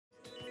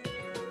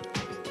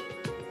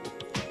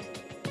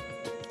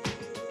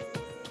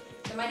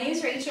So my name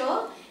is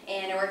Rachel,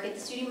 and I work at the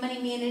Student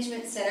Money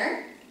Management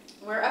Center.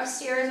 We're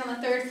upstairs on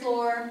the 3rd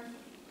floor.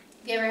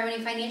 If you ever have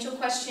any financial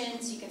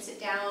questions, you can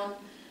sit down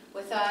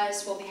with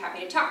us. We'll be happy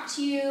to talk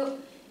to you.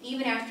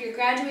 Even after you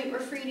graduate, we're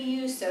free to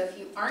use, so if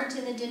you aren't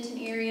in the Denton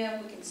area,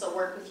 we can still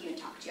work with you and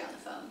talk to you on the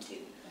phone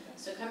too.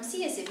 So come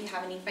see us if you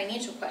have any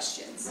financial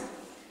questions.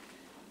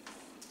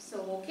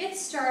 So we'll get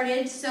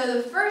started. So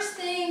the first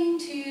thing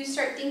to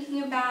start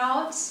thinking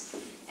about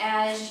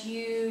as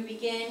you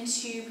begin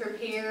to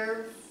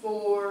prepare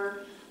for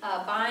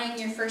buying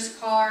your first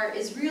car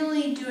is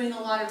really doing a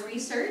lot of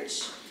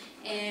research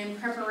and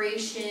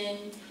preparation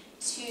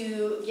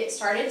to get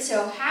started.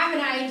 So have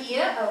an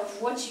idea of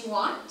what you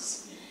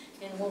want,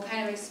 and we'll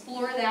kind of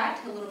explore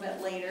that a little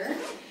bit later.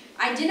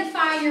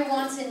 Identify your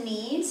wants and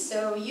needs.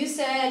 So you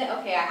said,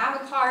 okay, I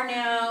have a car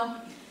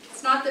now.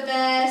 It's not the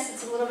best.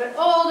 It's a little bit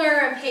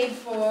older. I paid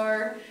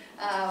for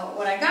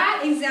what I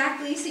got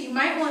exactly. So you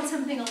might want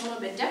something a little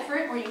bit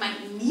different, or you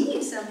might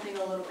need something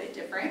a little bit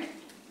different.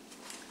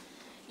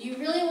 You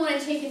really want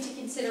to take into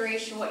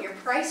consideration what your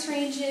price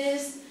range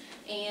is.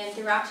 And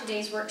throughout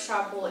today's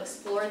workshop, we'll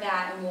explore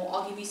that, and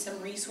I'll give you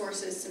some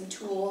resources, some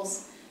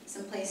tools,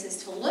 some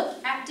places to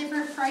look at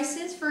different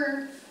prices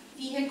for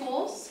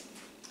vehicles.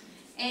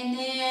 And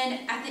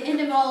then at the end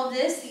of all of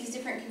this, these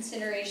different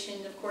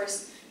considerations, of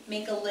course,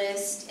 make a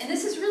list. And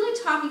this is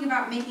really talking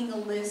about making a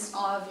list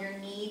of your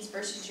needs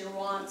versus your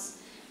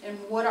wants, and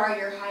what are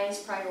your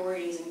highest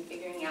priorities, and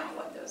figuring out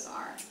what those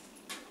are.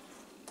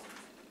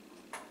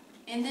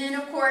 And then,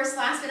 of course,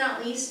 last but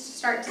not least,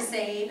 start to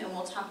save, and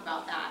we'll talk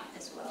about that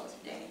as well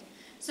today.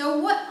 So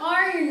what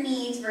are your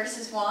needs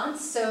versus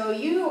wants? So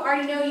you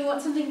already know you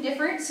want something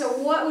different. So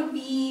what would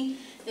be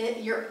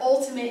your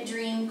ultimate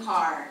dream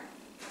car?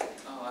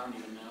 Oh, I don't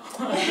even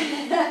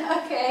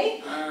know.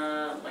 Okay.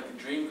 Like a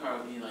dream car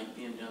would be like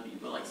BMW,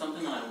 but like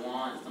something that I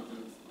want is something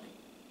that's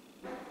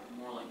like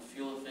more like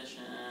fuel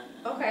efficient.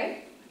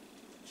 Okay.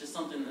 Just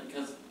something that,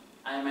 because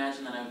I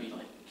imagine that I would be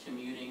like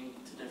commuting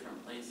to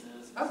different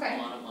places. Okay. A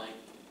lot of like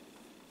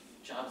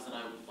jobs that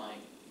I would like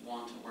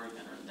want to work in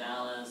are in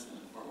Dallas and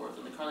Fort Worth.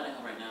 And the car that I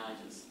have right now,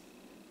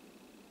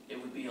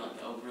 it would be like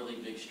a really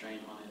big strain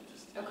on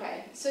it.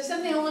 Okay, so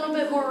something a little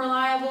bit more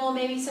reliable,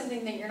 maybe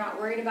something that you're not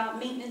worried about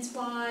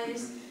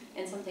maintenance-wise,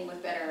 and something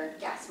with better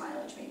gas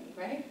mileage maybe,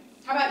 right?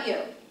 How about you?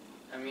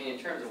 I mean, in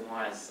terms of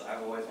wants,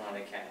 I've always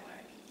wanted a Cadillac.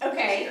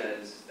 Okay.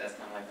 Because that's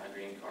kind of like my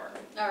dream car.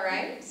 All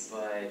right.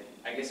 But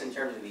I guess in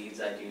terms of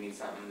needs, I do need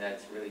something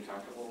that's really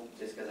comfortable,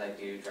 just because I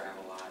do drive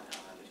a lot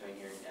between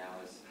here and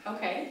Dallas.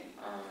 Okay.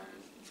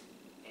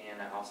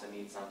 And I also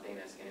need something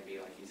that's going to be,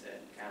 like you said,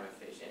 kind of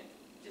efficient,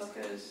 just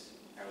because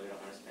I really don't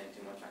want to spend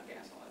too much on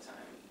gas all the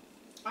time.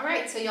 All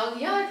right, so y'all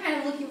are kind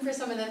of looking for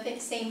some of the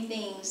same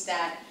things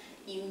that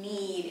you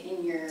need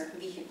in your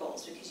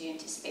vehicles because you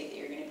anticipate that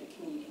you're going to be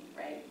commuting,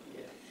 right?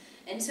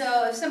 Yeah. And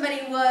so if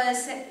somebody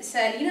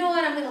said, you know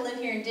what, I'm going to live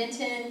here in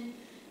Denton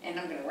and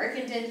I'm going to work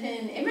in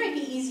Denton, it might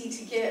be easy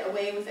to get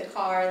away with a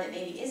car that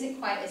maybe isn't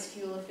quite as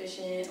fuel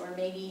efficient, or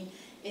maybe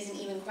isn't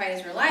even quite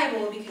as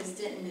reliable, because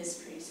Denton is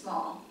pretty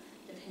small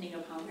depending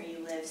upon where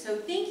you live. So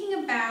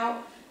thinking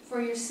about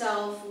for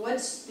yourself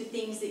what's the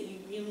things that you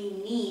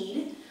really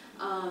need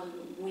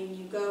when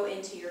you go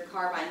into your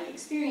car buying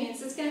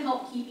experience, that's going to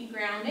help keep you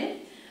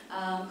grounded.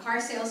 Car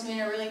salesmen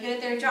are really good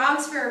at their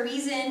jobs for a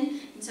reason,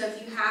 and so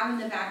if you have in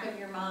the back of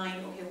your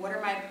mind, okay, what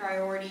are my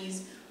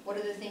priorities, what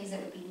are the things that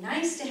would be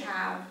nice to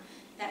have,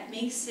 that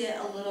makes it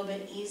a little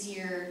bit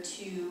easier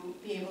to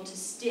be able to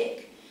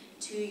stick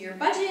to your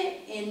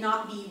budget and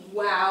not be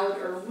wowed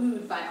or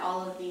wooed by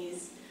all of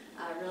these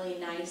really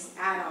nice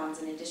add-ons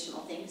and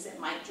additional things that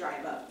might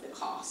drive up the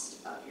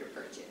cost of your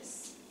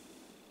purchase.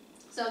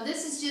 So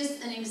this is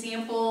just an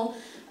example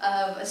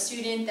of a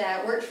student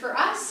that worked for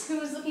us who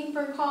was looking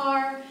for a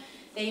car.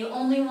 They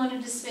only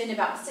wanted to spend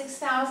about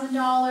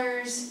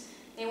 $6,000.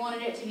 They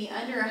wanted it to be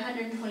under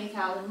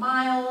 120,000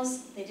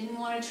 miles. They didn't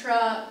want a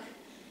truck.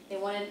 They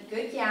wanted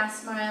good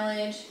gas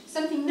mileage,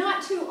 something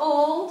not too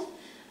old.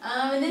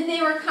 And then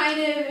they were kind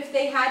of, if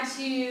they had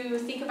to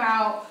think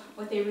about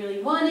what they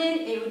really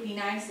wanted, it would be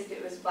nice if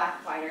it was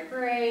black, white, or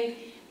gray.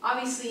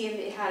 Obviously, if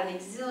it had an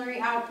auxiliary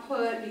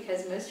output,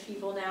 because most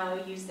people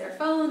now use their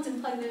phones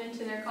and plug them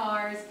into their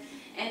cars.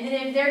 And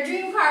then if their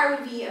dream car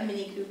would be a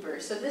Mini Cooper.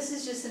 So this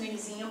is just an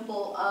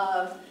example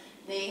of,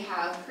 they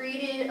have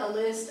created a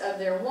list of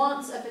their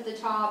wants up at the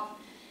top,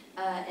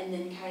 and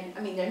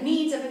then their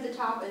needs up at the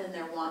top, and then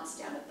their wants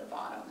down at the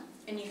bottom.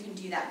 And you can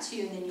do that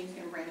too, and then you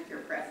can rank your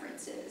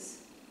preferences.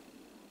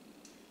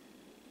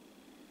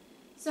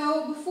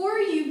 So before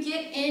you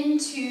get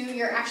into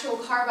your actual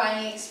car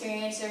buying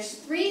experience, there's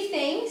 3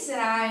 things that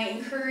I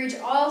encourage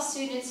all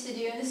students to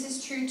do, and this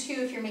is true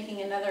too if you're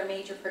making another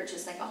major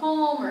purchase like a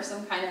home or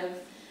some kind of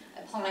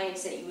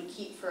appliance that you would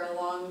keep for a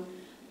long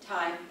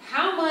time.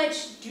 How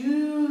much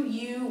do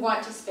you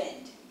want to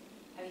spend?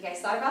 Have you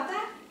guys thought about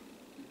that?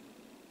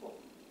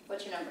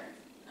 What's your number?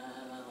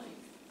 Like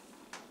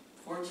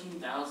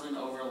 14,000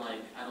 over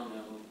like, I don't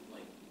know,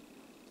 like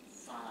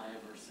 5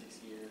 or 6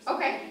 years.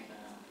 Okay. Like that.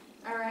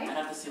 All right. I'd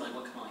have to see like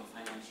what kind of like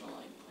financial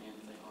like plans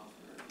they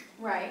offer.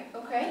 Right,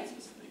 okay. that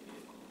specific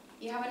vehicle.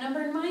 You have a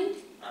number in mind?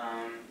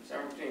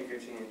 Somewhere between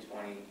 15 and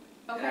 20.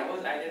 Okay.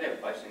 And I did have a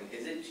question.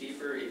 Is it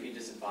cheaper if you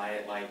just buy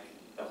it like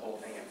the whole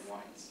thing at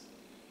once?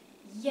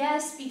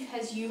 Yes,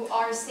 because you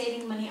are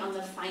saving money on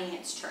the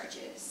finance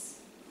charges.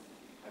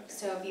 Okay.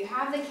 So if you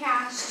have the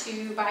cash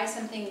to buy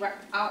something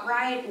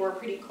outright or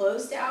pretty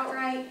close to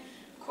outright,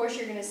 of course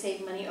you're gonna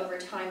save money over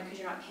time because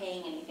you're not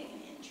paying anything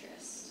in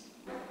interest.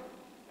 Okay.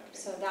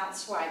 So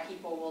that's why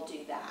people will do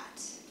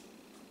that.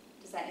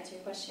 Does that answer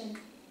your question?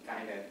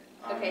 Kind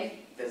of. Okay.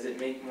 Does it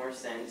make more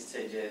sense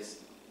to just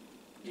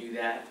do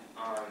that,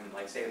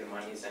 like save the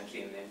money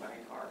essentially and then buy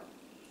a car?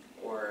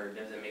 Or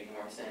does it make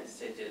more sense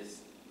to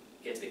just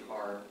get the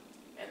car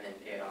and then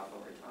pay it off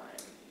over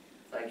time?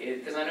 Like,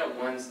 because I know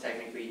one's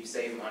technically you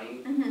save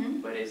money,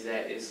 Mm-hmm. but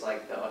is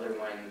like the other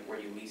one where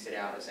you lease it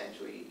out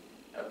essentially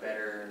a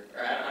better,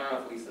 or I don't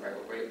know if lease the right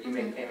word, where you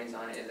make payments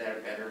on it, is that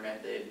a better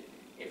method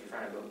if you're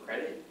trying to build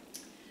credit?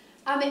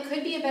 It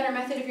could be a better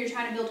method if you're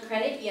trying to build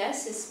credit,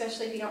 yes,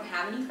 especially if you don't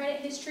have any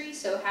credit history.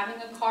 So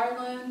having a car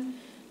loan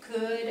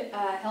could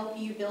help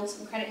you build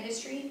some credit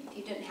history if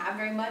you didn't have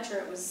very much,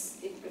 or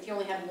if you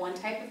only have one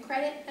type of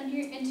credit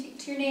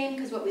into your name.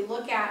 Because what we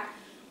look at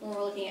when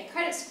we're looking at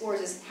credit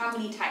scores is how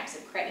many types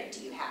of credit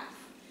do you have,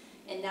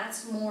 and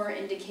that's more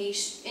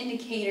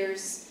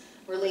indicators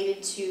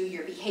related to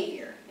your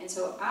behavior. And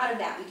so out of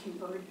that we can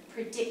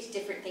predict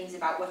different things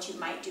about what you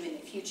might do in the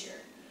future.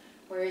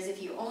 Whereas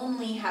if you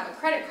only have a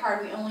credit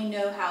card, we only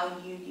know how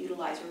you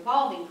utilize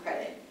revolving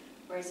credit.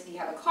 Whereas if you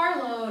have a car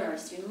loan or a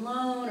student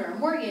loan or a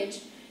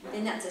mortgage,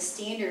 then that's a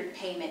standard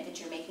payment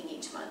that you're making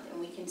each month, and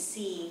we can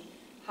see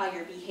how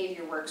your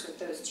behavior works with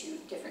those two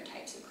different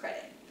types of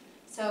credit.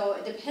 So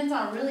it depends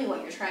on really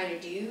what you're trying to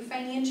do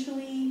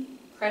financially,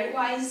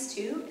 credit-wise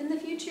too, in the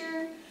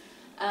future.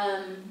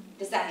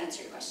 Does that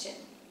answer your question?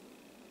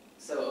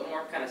 So a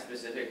more kind of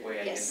specific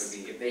way, I guess, Yes.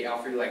 would be if they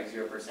offer you like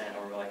 0%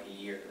 over like a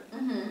year,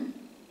 Mm-hmm.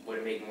 would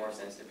it make more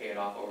sense to pay it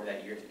off over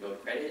that year to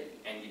build credit,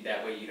 and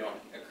that way you don't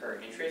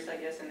incur interest, I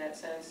guess, in that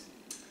sense?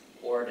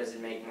 Or does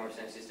it make more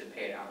sense just to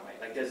pay it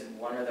outright? Like, does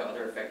one or the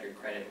other affect your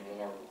credit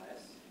more or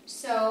less?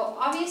 So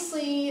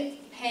obviously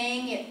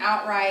paying it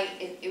outright,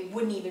 it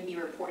wouldn't even be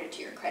reported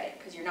to your credit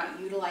because you're not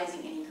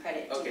utilizing any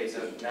credit to Okay, so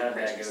to none of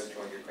that purchase. goes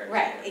toward your credit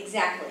Right, score.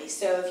 exactly.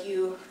 So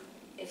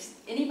if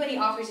anybody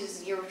offers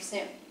you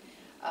 0%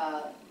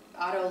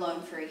 auto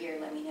loan for a year,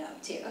 let me know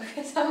too.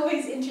 Because I'm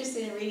always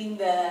interested in reading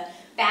the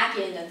back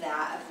end of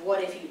that, of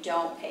what if you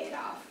don't pay it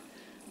off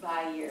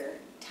by your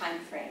time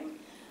frame.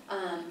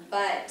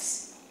 But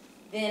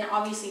then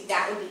obviously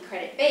that would be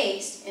credit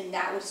based, and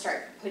that would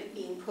start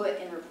being put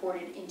and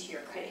reported into your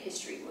credit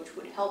history, which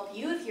would help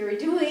you if you were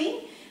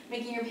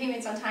making your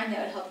payments on time.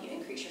 That would help you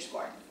increase your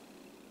score.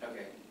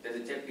 Okay. Does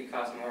it typically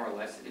cost more or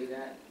less to do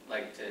that?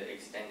 Like to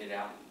extend it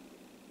out?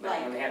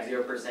 Like- when they have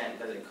 0%,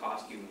 does it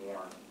cost you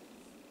more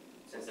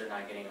since they're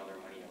not getting all their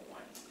money at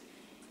once?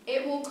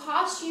 It will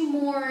cost you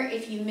more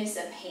if you miss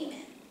a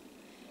payment.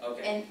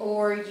 Okay.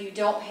 Or you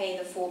don't pay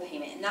the full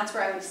payment, and that's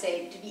where I would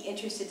say to be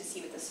interested to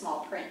see what the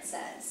small print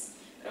says.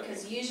 Okay.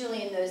 Because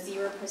usually in those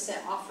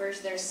 0%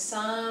 offers, there's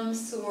some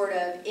sort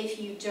of,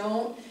 if you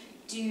don't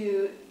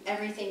do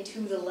everything to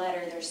the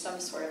letter, there's some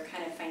sort of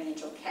kind of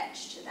financial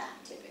catch to that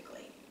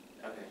typically.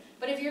 Okay.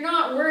 But if you're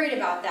not worried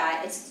about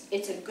that,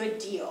 it's a good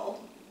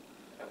deal,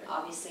 Okay.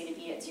 obviously, to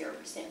be at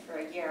 0% for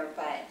a year.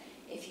 But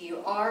if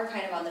you are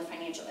kind of on the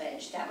financial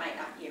edge, that might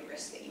not be a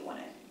risk that you want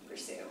to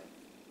pursue.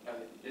 Okay.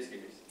 Just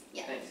curious.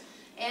 Yeah. Thanks.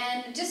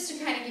 And just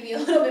to kind of give you a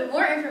little bit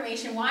more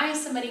information, why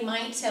somebody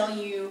might tell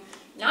you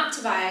not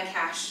to buy a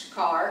cash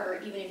car,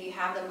 or even if you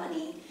have the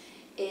money,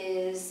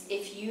 is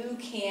if you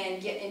can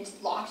get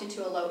locked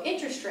into a low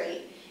interest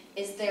rate,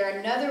 is there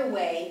another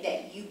way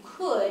that you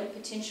could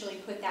potentially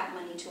put that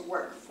money to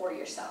work for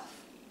yourself?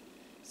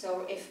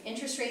 So if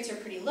interest rates are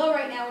pretty low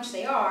right now, which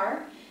they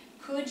are,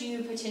 could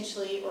you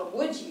potentially, or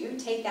would you,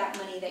 take that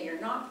money that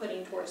you're not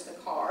putting towards the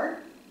car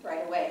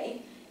right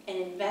away and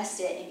invest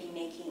it and be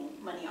making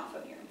money off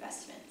of your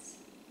investments?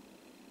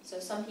 So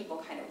some people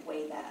kind of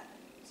weigh that.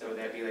 So would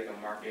that be like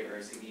a market or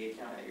a CD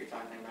account that you're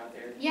talking about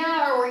there?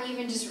 Yeah, or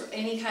even just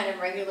any kind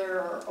of regular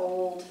or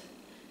old,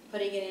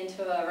 putting it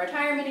into a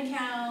retirement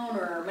account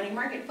or a money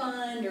market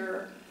fund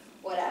or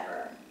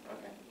whatever.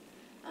 Okay.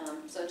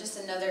 So just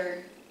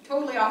another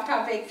totally off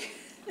topic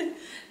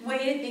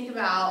way to think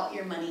about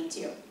your money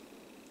too,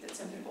 that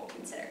some people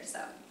consider. So,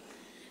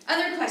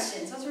 other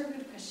questions? Those were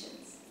good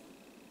questions.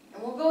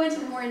 And we'll go into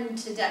more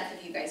into depth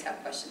if you guys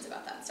have questions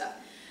about that stuff.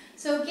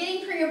 So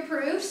getting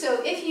pre-approved,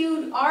 so if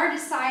you are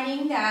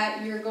deciding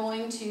that you're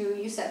going to,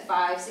 you said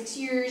 5-6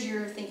 years,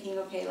 you're thinking,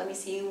 okay, let me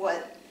see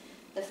what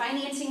the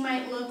financing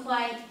might look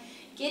like.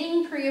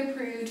 Getting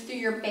pre-approved through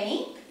your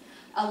bank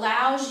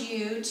allows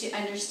you to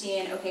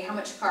understand, okay, how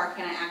much car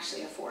can I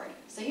actually afford?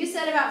 So you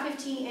said about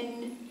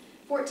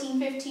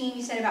 14-15,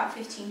 you said about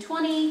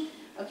 15-20.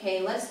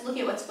 Okay, let's look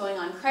at what's going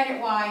on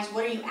credit-wise.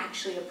 What are you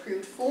actually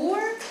approved for?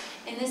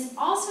 And this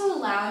also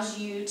allows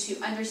you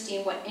to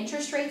understand what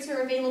interest rates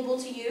are available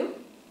to you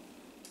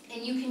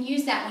And you can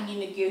use that when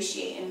you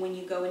negotiate and when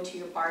you go into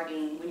your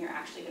bargaining, when you're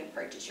actually going to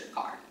purchase your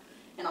car.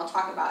 And I'll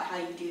talk about how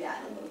you do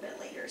that in a little bit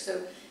later.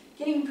 So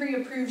getting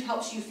pre-approved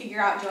helps you figure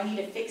out, do I need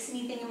to fix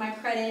anything in my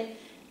credit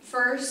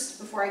first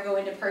before I go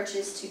into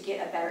purchase to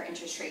get a better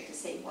interest rate to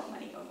save more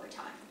money over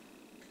time.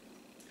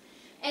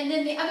 And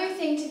then the other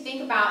thing to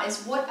think about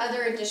is what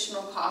other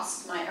additional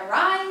costs might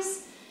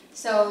arise.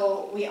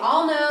 So we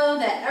all know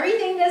that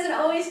everything doesn't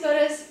always go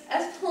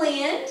as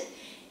planned,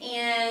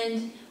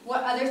 and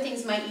what other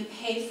things might you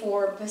pay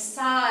for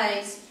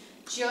besides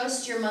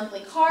just your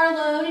monthly car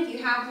loan if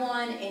you have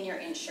one and your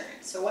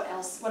insurance. So what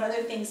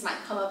other things might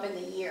come up in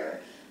the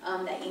year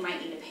that you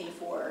might need to pay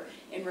for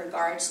in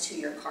regards to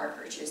your car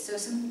purchase. So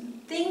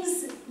some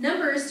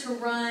numbers to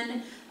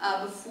run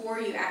before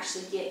you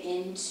actually get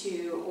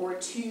into or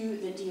to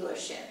the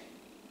dealership.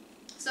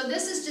 So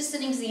this is just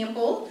an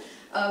example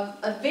of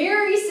a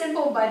very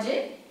simple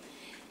budget,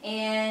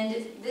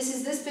 and this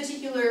is this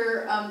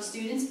particular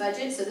student's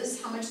budget. So this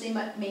is how much they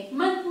make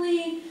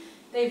monthly.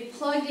 They've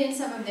plugged in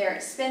some of their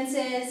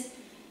expenses.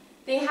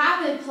 They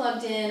haven't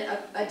plugged in an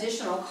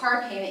additional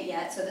car payment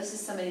yet, so this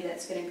is somebody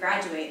that's going to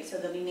graduate, so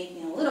they'll be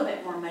making a little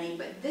bit more money,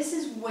 but this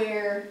is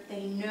where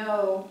they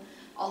know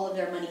all of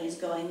their money is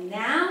going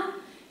now,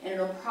 and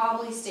it'll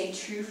probably stay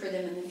true for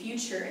them in the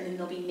future, and then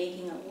they'll be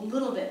making a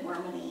little bit more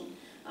money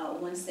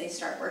once they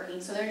start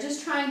working. So they're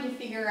just trying to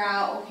figure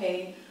out,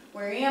 okay,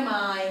 where am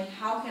I?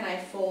 How can I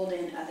fold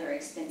in other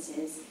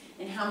expenses?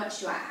 And how much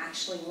do I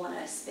actually want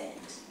to spend?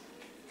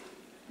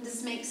 Does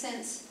this make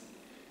sense?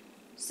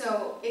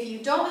 So if you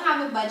don't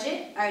have a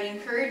budget, I would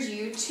encourage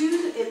you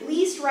to at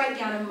least write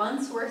down a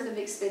month's worth of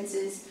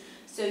expenses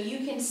so you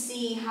can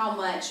see how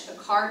much a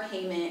car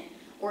payment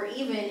or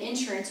even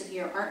insurance, if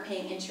you aren't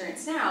paying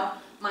insurance now,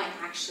 might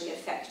actually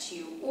affect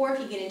you. Or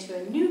if you get into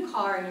a new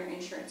car and your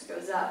insurance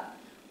goes up,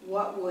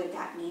 what would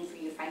that mean for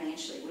you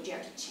financially? Would you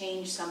have to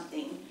change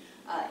something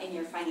in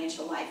your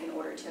financial life in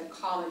order to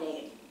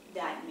accommodate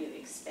that new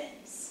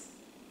expense?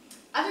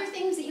 Other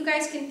things that you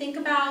guys can think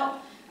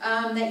about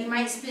that you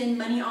might spend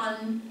money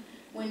on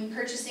when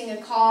purchasing a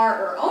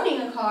car or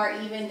owning a car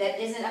even that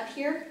isn't up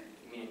here?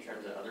 You mean in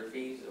terms of other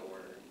fees or?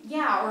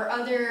 Yeah, or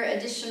other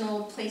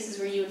additional places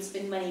where you would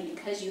spend money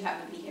because you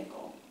have a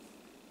vehicle.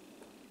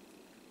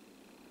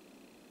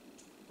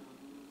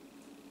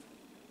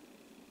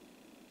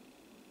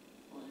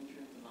 Well,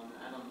 insurance is on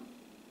that.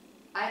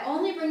 I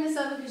only bring this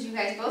up because you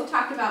guys both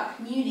talked about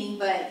commuting,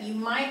 but you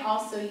might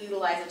also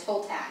utilize a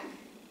toll tag.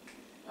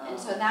 And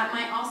so that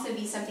might also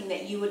be something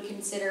that you would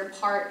consider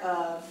part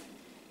of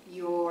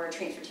your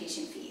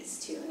transportation fees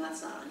too, and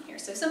that's not on here.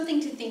 So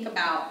something to think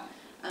about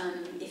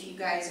if you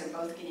guys are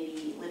both going to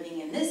be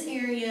living in this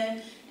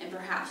area and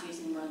perhaps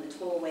using one of the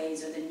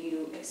tollways or the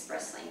new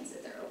express lanes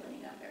that they're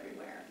opening up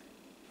everywhere.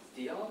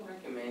 Do y'all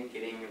recommend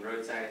getting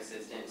roadside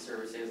assistance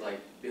services like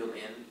built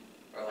in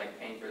or like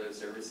paying for those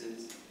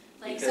services?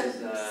 Like because,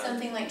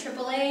 something like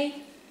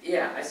AAA?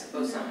 Yeah, I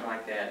suppose something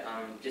like that.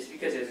 Just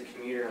because as a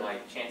commuter,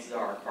 like chances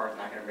are our car's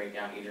not going to break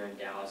down either in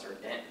Dallas or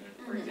Denton,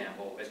 for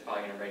example. It's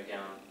probably going to break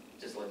down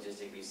just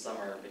logistically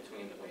somewhere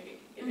between the way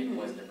if it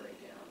was to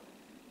break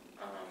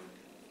down.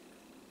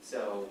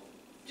 So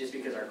just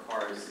because our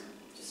cars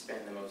just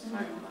spend the most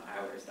time on the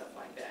highway or stuff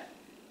like that,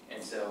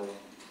 and so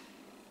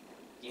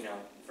you know,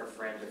 for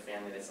friends or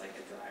family, that's like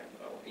a drive.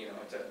 You know,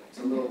 it's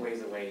a little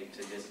ways away to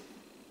just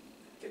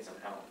get some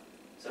help.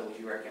 So would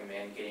you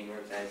recommend getting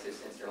roadside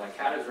assistance, or like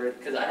how does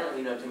because I don't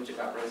really know too much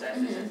about roadside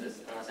assistance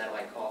unless I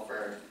like call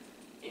for,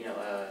 you know,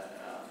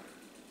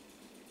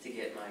 to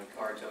get my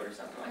car towed or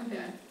something like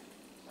that.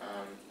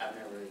 I've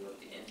never really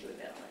looked into it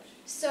that much.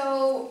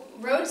 So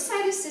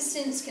roadside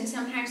assistance can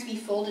sometimes be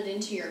folded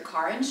into your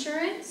car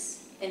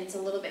insurance, and it's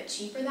a little bit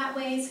cheaper that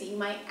way. So you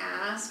might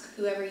ask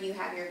whoever you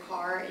have your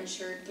car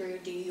insured through,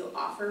 do you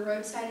offer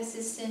roadside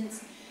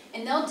assistance?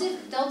 And they'll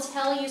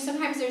tell you,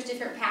 sometimes there's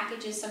different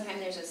packages,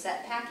 sometimes there's a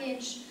set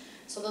package.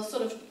 So they'll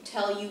sort of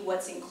tell you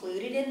what's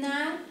included in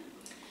that.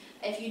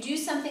 If you do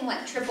something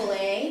like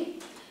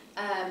AAA,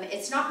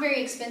 it's not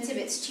very expensive,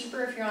 it's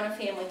cheaper if you're on a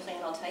family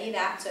plan, I'll tell you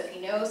that. So if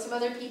you know some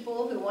other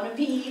people who want to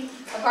be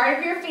a part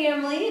of your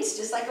family, it's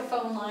just like a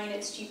phone line,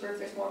 it's cheaper if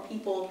there's more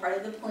people part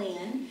of the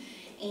plan.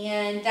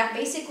 And that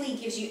basically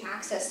gives you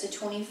access to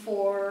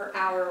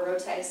 24-hour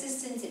roadside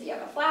assistance if you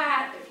have a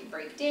flat, if you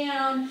break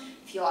down,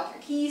 if you lock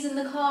your keys in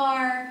the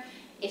car,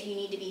 if you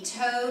need to be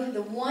towed.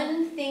 The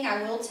one thing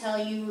I will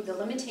tell you, the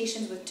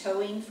limitations with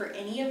towing for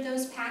any of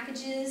those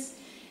packages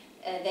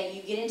that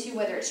you get into,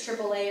 whether it's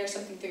AAA or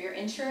something through your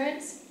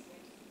insurance,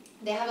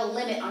 they have a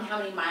limit on how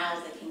many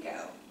miles they can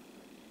go,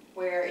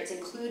 where it's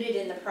included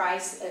in the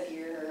price of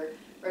your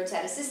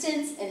roadside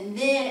assistance, and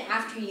then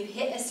after you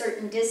hit a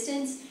certain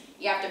distance,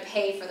 you have to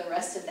pay for the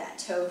rest of that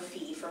tow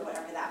fee for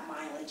whatever that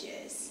mileage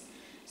is.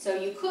 So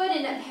you could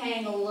end up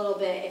paying a little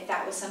bit if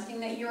that was something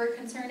that you were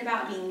concerned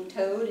about, being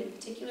towed in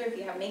particular, if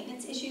you have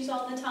maintenance issues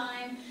all the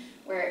time,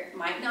 where you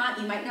might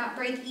not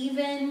break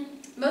even.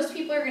 Most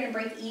people are going to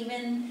break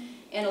even,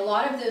 and a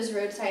lot of those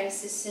roadside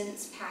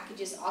assistance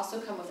packages also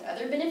come with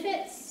other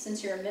benefits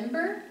since you're a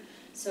member.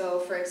 So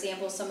for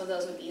example, some of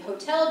those would be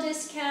hotel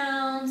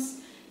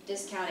discounts,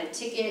 discounted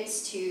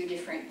tickets to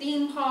different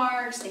theme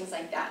parks, things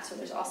like that. So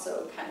there's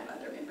also kind of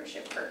other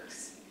membership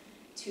perks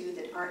too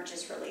that aren't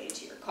just related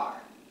to your car.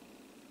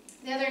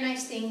 The other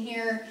nice thing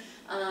here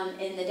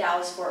in the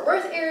Dallas-Fort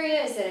Worth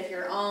area is that if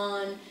you're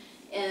on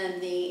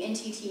the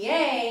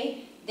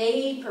NTTA,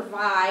 they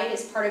provide,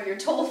 as part of your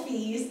toll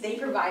fees, they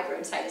provide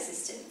roadside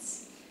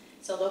assistance.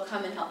 So they'll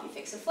come and help you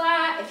fix a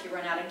flat. If you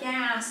run out of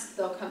gas,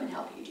 they'll come and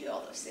help you do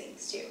all those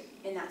things too.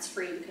 And that's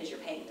free because you're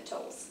paying the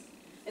tolls.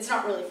 It's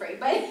not really free,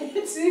 but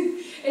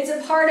it's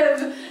a part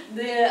of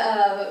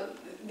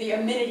the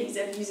amenities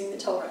of using the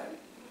toll road,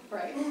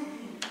 right?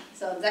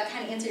 So does that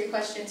kind of answer your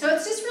question? So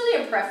it's just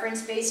really a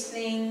preference-based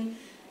thing.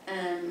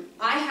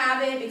 I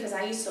have it because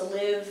I used to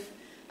live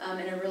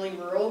in a really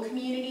rural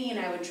community and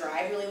I would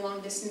drive really long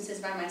distances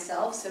by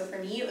myself. So for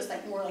me, it was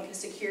like more like a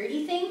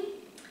security thing.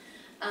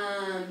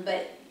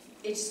 But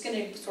it's just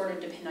going to sort of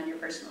depend on your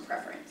personal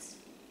preference.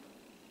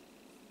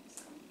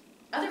 So,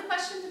 other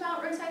questions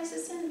about roadside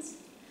assistance?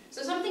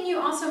 So something you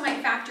also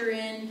might factor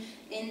in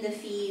the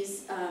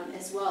fees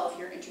as well if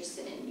you're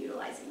interested in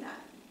utilizing that.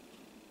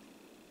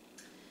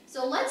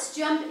 So let's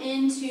jump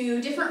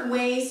into different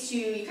ways to,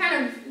 you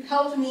kind of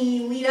helped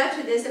me lead up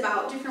to this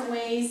about different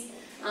ways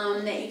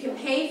that you can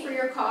pay for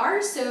your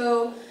car.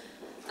 So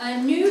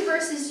a new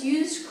versus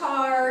used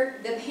car,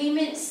 the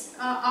payments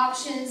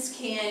options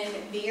can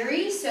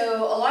vary.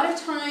 So a lot of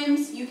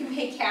times you can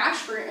pay cash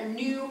for a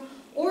new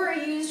or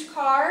a used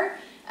car.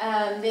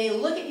 They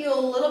look at you a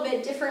little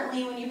bit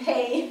differently when you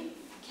pay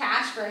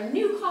cash for a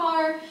new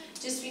car,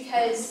 just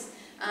because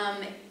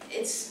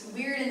it's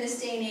weird in this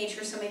day and age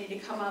for somebody to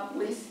come up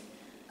with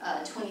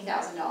 $20,000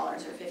 or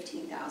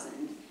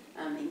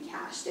 $15,000 in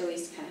cash. They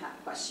always kind of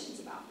have questions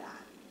about that.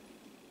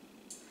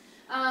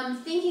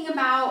 Thinking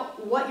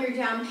about what your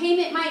down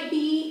payment might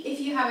be if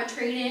you have a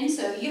trade-in.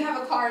 So you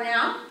have a car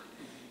now,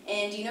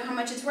 and do you know how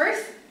much it's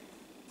worth?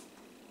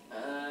 No,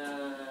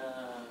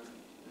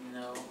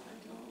 I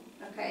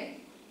don't. Okay.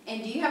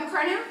 And do you have a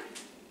car now?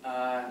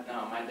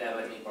 No, my dad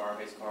let me borrow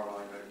his car while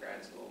I go to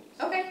grad school.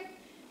 Okay.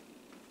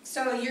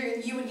 So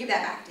you would give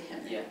that back to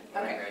him? Yeah,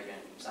 when okay. I graduate,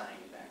 I'm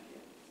signing it back,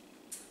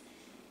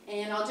 yeah.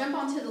 And I'll jump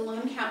onto the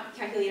loan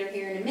calculator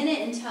here in a minute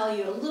and tell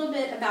you a little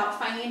bit about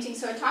financing.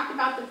 So I talked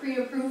about the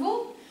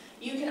pre-approval.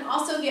 You can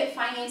also get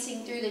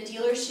financing through the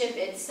dealership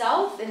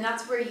itself, and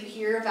that's where you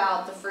hear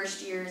about the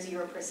first year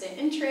 0%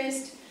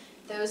 interest,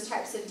 those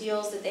types of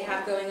deals that they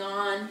have going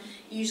on,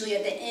 usually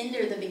at the end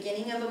or the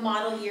beginning of a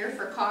model year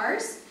for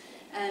cars.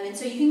 And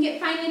so you can get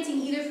financing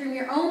either from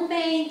your own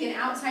bank, an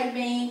outside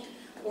bank,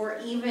 or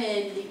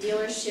even the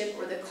dealership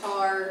or the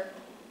car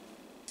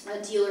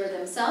dealer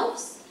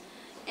themselves.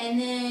 And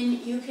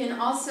then you can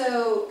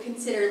also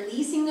consider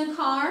leasing a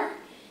car,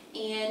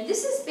 and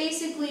this is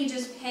basically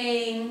just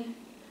paying,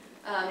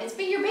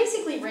 you're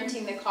basically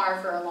renting the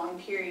car for a long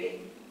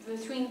period,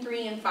 between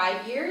 3 and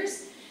 5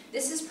 years.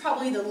 This is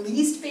probably the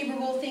least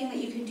favorable thing that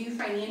you can do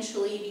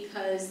financially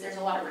because there's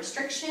a lot of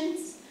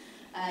restrictions.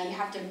 You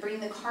have to bring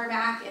the car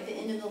back at the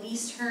end of the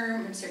lease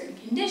term in certain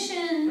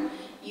condition.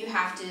 You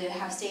have to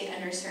have stayed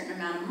under a certain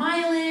amount of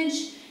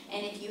mileage.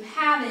 And if you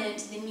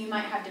haven't, then you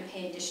might have to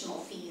pay additional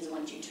fees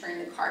once you turn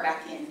the car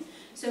back in.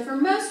 So for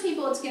most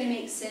people, it's going to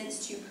make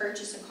sense to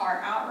purchase a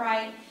car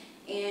outright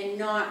and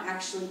not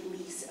actually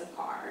lease a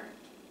car.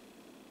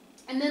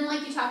 And then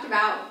like you talked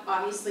about,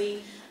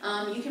 obviously,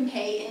 you can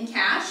pay in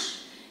cash.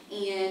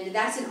 And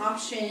that's an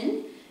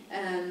option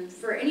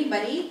for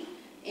anybody.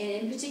 And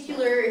in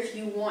particular, if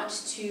you want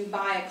to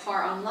buy a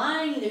car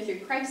online, either through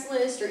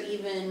Craigslist or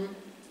even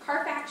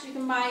Carfax, you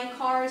can buy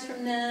cars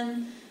from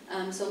them.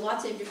 So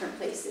lots of different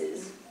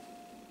places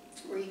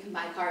where you can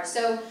buy cars.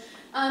 So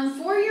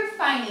for your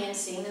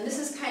financing, and this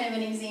is kind of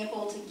an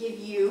example to give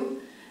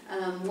you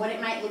what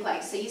it might look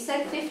like. So you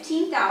said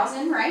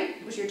 $15,000,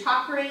 right? Was your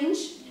top range?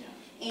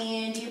 Yeah.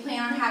 And do you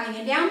plan on having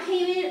a down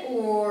payment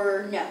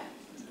or no?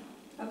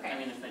 No. Okay. I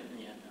mean,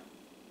 yeah, no.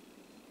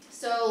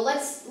 So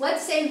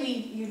let's say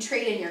you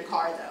trade in your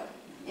car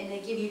though, and they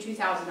give you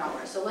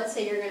 $2,000. So let's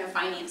say you're going to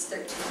finance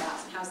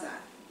 $13,000. How's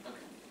that? Okay.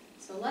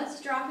 So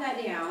let's drop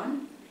that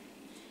down.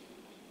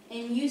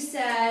 And you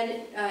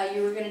said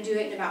you were going to do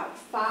it in about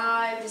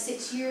 5 to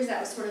 6 years. That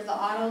was sort of the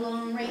auto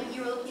loan rate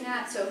you were looking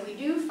at. So if we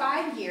do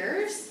 5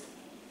 years,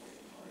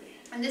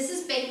 and this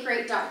is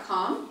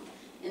bankrate.com,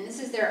 and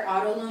this is their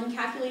auto loan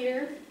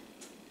calculator.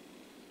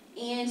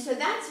 And so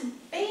that's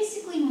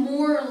basically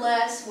more or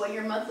less what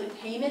your monthly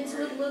payments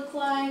would look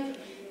like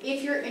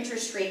if your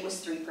interest rate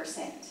was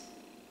 3%.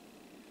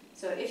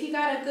 So if you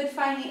got good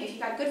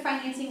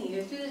financing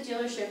either through the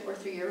dealership or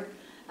through your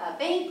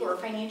bank or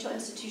financial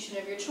institution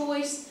of your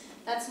choice,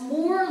 that's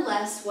more or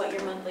less what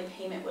your monthly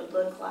payment would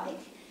look like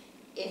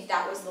if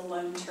that was the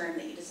loan term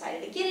that you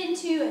decided to get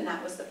into and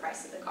that was the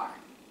price of the car.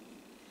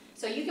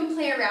 So you can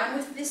play around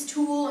with this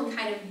tool and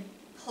kind of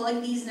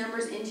plug these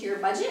numbers into your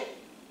budget.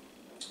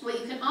 What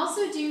you can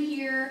also do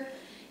here,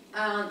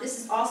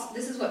 this is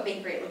what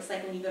Bankrate looks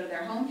like when you go to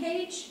their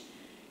homepage.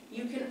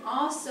 You can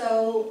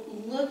also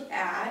look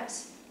at,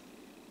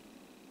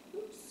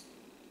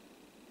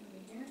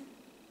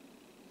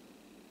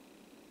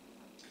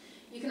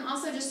 You can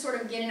also just sort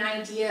of get an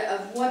idea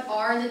of what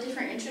are the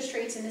different interest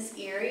rates in this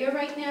area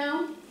right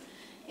now.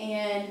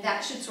 And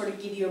that should sort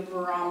of give you a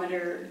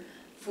barometer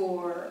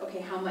for, okay,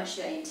 how much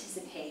should I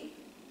anticipate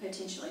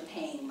potentially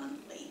paying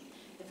monthly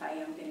if I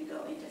am going to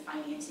go into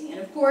financing. And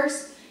of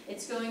course,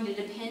 it's going to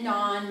depend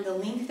on the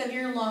length of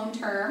your loan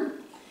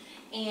term,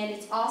 and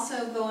it's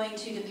also going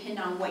to depend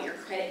on what your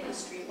credit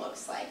history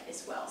looks like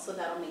as well. So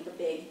that'll make a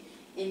big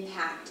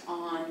impact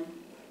on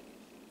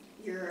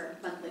your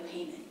monthly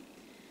payment.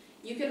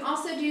 You can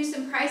also do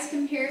some price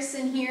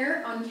comparison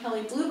here on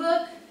Kelley Blue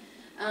Book.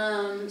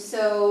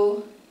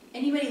 So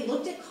anybody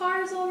looked at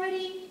cars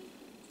already?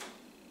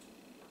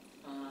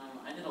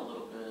 I did a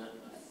little bit,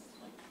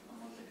 like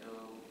a month ago.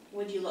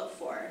 What'd you look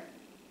for?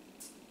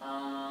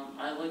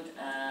 I looked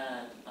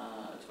at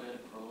Toyota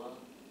Corolla,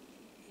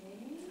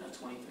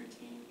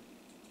 2013.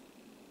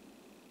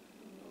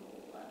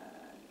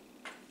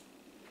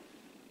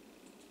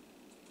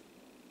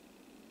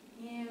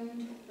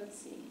 And let's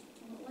see,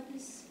 what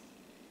is,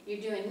 you're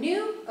doing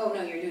new? Oh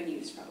no, you're doing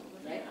used probably,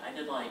 right? Yeah, I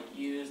did like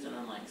used and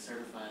then like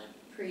certified.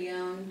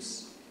 Pre-owned.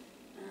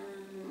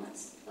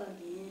 Let's plug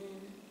in.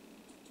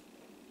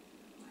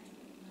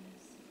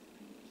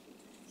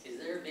 Is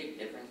there a big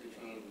difference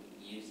between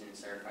used and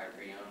certified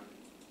pre-owned?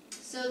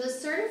 So the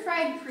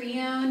certified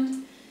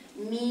pre-owned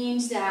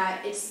means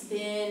that it's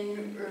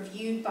been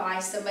reviewed by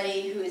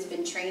somebody who has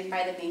been trained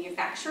by the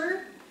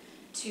manufacturer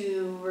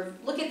to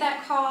look at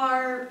that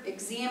car,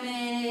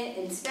 examine it,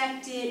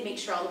 inspect it, make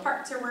sure all the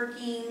parts are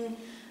working,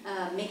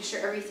 make sure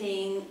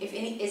everything, if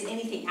any, is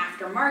anything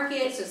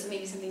aftermarket, so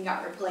maybe something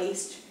got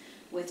replaced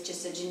with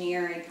just a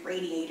generic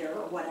radiator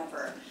or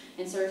whatever.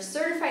 And so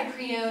certified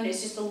pre-owned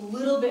is just a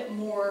little bit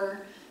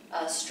more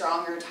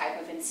stronger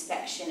type of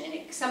inspection, and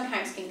it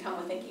sometimes can come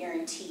with a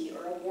guarantee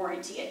or a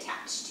warranty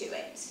attached to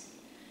it.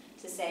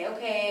 To say,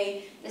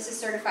 okay, this is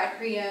certified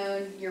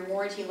pre-owned, your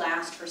warranty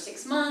lasts for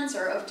 6 months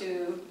or up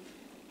to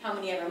how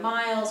many ever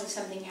miles. If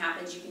something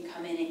happens, you can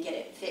come in and get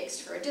it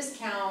fixed for a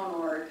discount,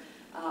 or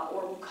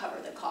we'll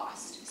cover the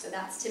cost. So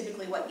that's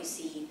typically what you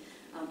see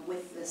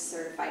with the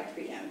certified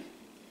pre-owned.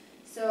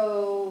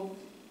 So,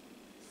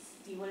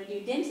 do you want to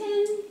do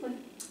Denton?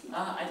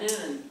 I did it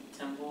in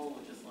Temple,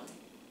 which is like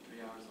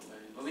 3 hours away,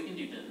 but we can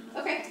do Denton.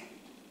 Okay,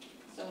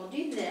 so we'll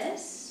do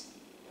this.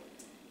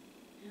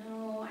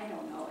 No, I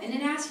don't know. And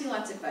it asks you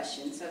lots of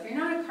questions, so if you're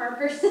not a car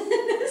person,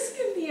 this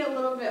can be a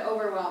little bit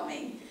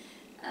overwhelming.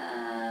 We're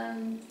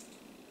done.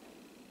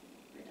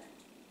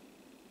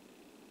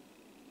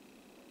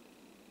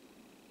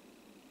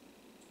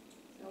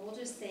 So we'll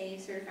just say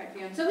certified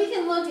pre-owned. So we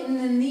can look, and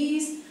then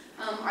these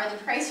are the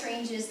price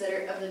ranges that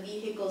are of the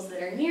vehicles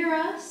that are near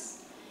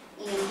us.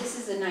 And this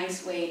is a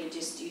nice way to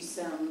just do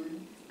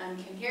some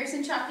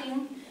comparison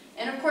shopping.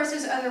 And of course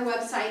there's other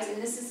websites,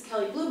 and this is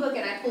Kelley Blue Book,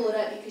 and I pull it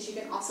up because you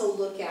can also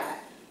look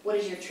at what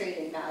is your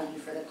trade-in value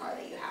for the car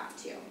that you have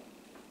too.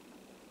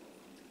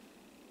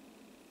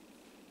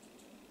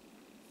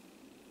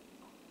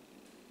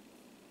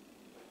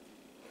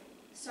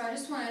 So I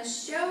just want to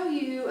show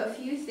you a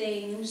few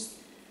things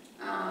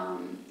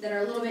that are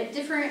a little bit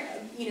different,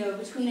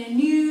 between a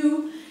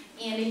new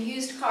and a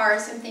used car,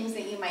 some things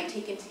that you might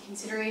take into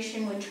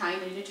consideration when trying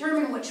to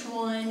determine which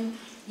one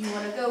you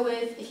want to go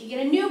with. If you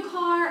get a new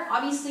car,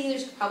 obviously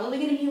there's probably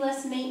going to be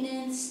less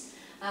maintenance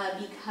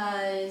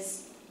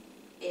because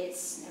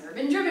it's never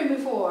been driven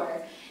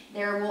before.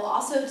 There will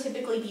also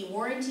typically be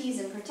warranties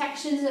and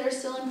protections that are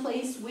still in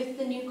place with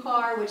the new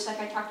car, which,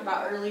 like I talked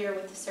about earlier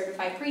with the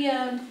certified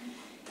pre-owned,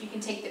 you can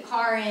take the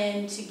car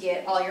in to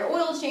get all your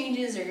oil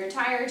changes or your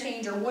tire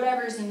change or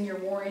whatever's in your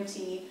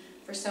warranty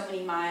for so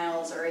many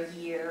miles or a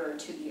year or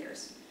 2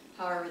 years,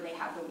 however they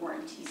have the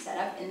warranty set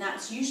up. And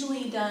that's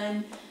usually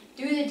done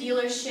through the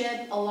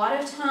dealership. A lot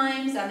of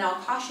times, and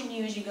I'll caution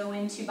you as you go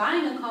into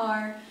buying a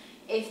car,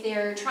 if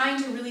they're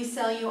trying to really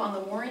sell you on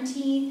the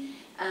warranty,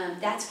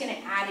 that's going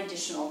to add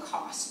additional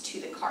cost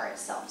to the car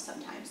itself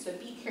sometimes. So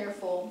be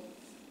careful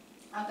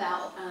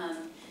about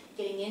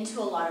getting into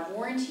a lot of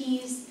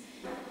warranties.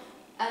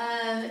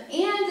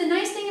 And the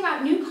nice thing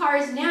about new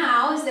cars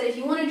now is that if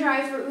you want to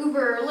drive for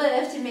Uber or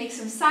Lyft and make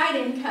some side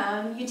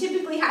income, you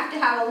typically have to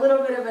have a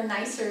little bit of a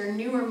nicer,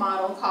 newer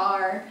model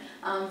car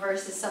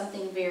versus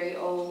something very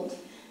old.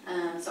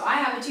 So I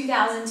have a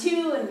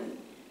 2002, and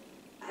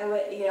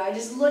I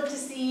just looked to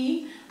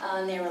see,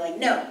 and they were like,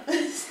 no.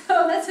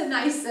 So that's a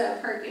nice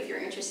perk if you're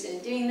interested in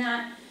doing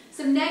that.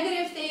 Some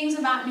negative things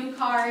about new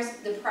cars: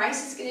 the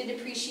price is going to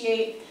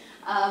depreciate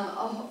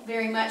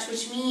very much,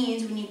 which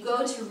means when you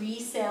go to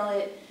resell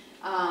it,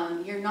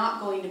 you're not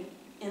going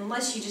to,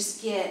 unless you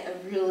just get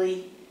a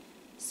really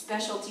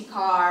specialty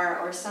car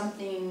or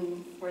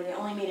something where they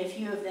only made a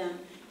few of them,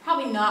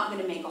 probably not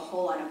going to make a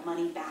whole lot of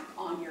money back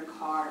on your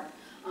car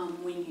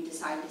when you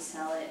decide to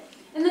sell it.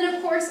 And then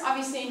of course,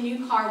 obviously a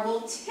new car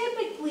will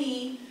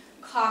typically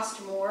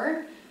cost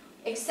more,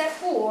 except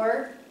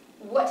for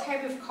what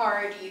type of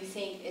car do you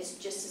think is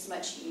just as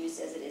much used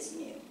as it is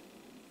new?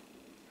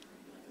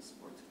 Like a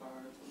sports car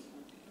or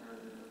something, or I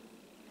don't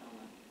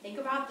know. Think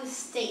about the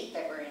state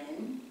that we're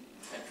in.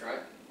 A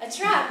truck? A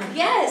truck,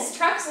 yes.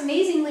 Trucks,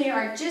 amazingly,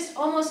 are just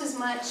almost as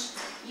much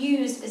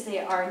used as they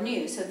are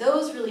new. So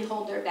those really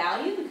hold their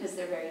value because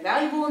they're very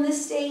valuable in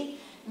this state.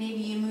 Maybe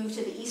you move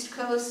to the East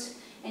Coast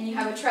and you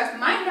have a truck,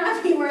 might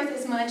not be worth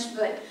as much,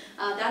 but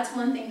that's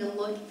one thing to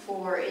look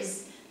for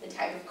is the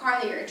type of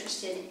car that you're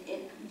interested in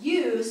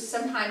use.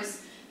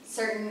 Sometimes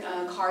certain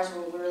cars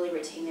will really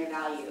retain their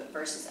value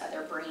versus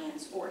other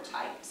brands or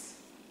types.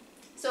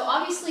 So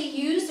obviously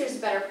used, there's a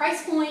better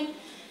price point.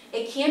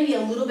 It can be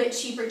a little bit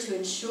cheaper to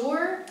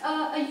insure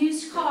a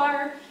used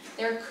car.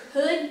 There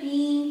could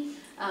be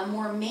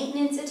more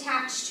maintenance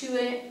attached to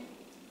it.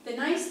 The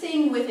nice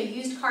thing with a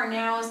used car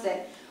now is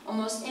that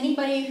almost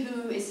anybody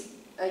who is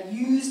a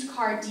used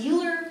car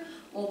dealer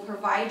will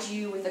provide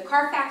you with a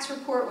Carfax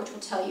report, which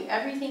will tell you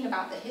everything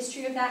about the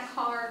history of that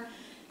car.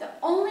 The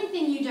only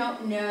thing you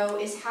don't know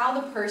is how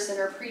the person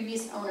or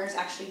previous owners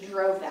actually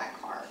drove that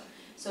car.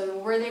 So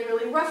were they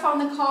really rough on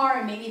the car,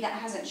 and maybe that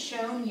hasn't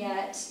shown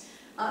yet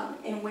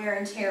in wear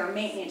and tear or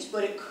maintenance,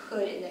 but it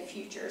could in the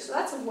future. So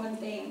that's one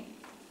thing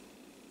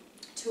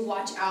to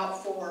watch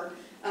out for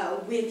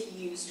with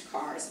used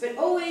cars. But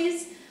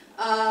always,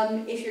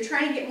 if you're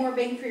trying to get more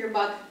bang for your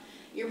buck,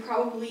 you're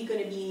probably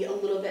going to be a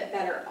little bit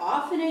better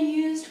off in a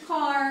used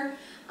car.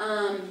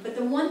 But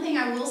the one thing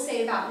I will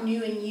say about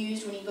new and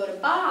used when you go to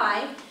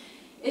buy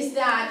is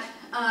that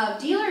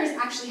dealers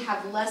actually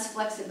have less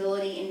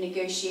flexibility in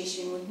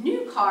negotiation with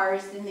new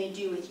cars than they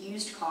do with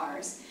used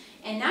cars.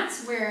 And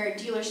that's where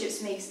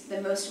dealerships make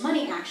the most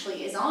money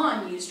actually, is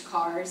on used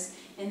cars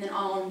and then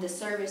on the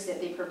service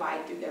that they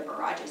provide through their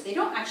garages. They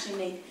don't actually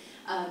make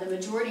the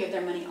majority of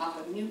their money off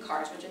of new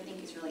cars, which I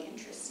think is really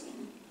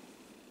interesting.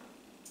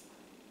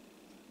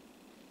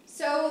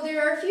 So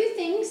there are a few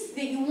things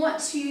that you want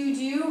to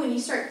do when you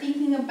start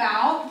thinking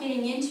about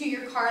getting into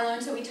your car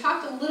loan. So we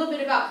talked a little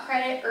bit about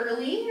credit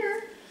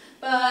earlier,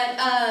 but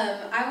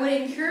I would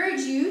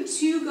encourage you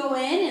to go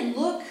in and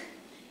look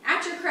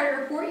at your credit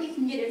report. You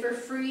can get it for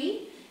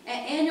free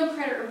at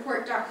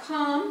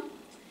annualcreditreport.com.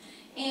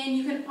 And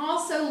you can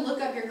also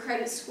look up your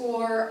credit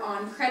score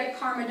on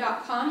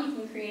creditkarma.com. You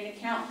can create an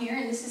account here,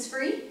 and this is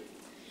free.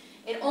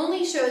 It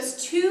only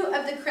shows 2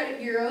 of the credit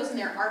bureaus, and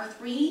there are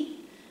 3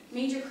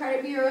 major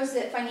credit bureaus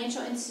that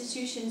financial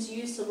institutions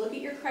use to look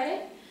at your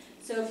credit.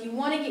 So if you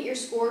want to get your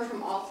score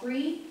from all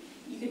 3,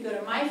 you could go to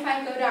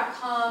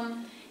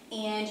myfico.com,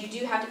 and you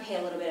do have to pay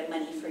a little bit of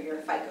money for your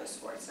FICO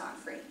score. It's not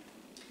free.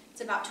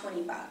 It's about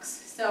 20 bucks.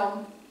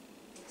 So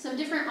some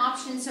different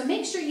options. So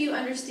make sure you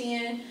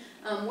understand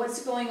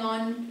what's going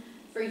on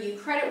for you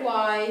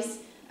credit-wise,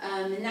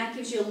 and that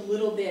gives you a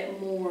little bit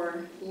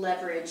more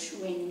leverage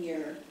when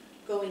you're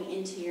going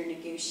into your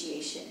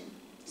negotiation.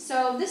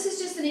 So this is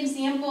just an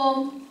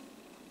example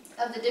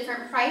of the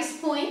different price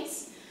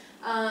points.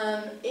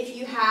 If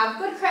you have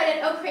good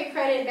credit, okay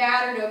credit,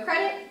 bad or no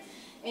credit,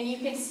 and you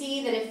can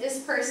see that if this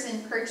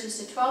person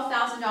purchased a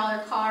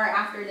 $12,000 car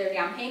after their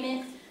down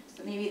payment,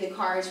 so maybe the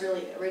car is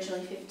really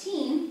originally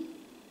 $15,000,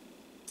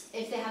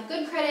 if they have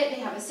good credit, they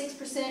have a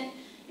 6%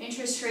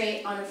 interest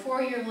rate on a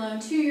 4-year loan,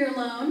 2-year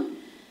loan.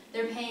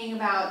 They're paying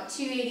about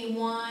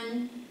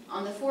 $281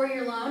 on the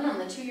 4-year loan. On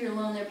the 2-year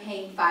loan, they're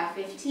paying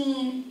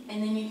 $515.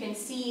 And then you can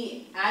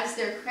see as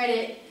their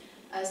credit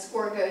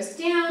score goes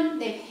down,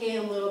 they pay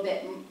a little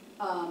bit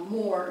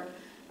more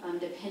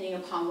depending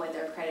upon what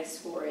their credit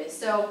score is.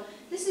 So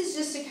this is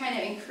just to kind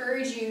of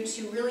encourage you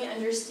to really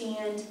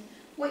understand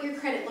what your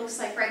credit looks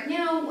like right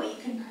now, what you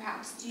can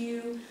perhaps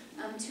do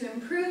to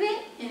improve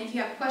it. And if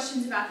you have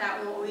questions about that,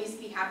 we'll always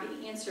be happy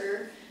to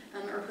answer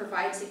or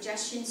provide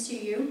suggestions to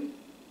you.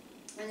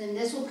 And then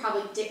this will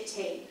probably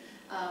dictate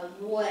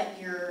what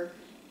your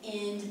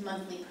end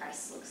monthly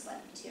price looks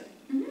like too.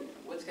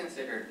 What's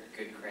considered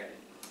good credit?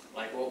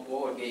 Like what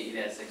would get you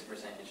that 6%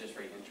 interest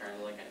rate in terms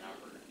of like a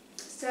number?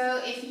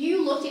 So if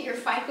you looked at your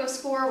FICO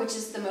score, which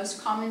is the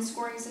most common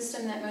scoring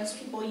system that most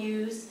people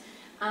use,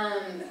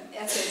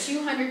 it's a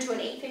 200 to an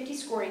 850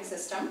 scoring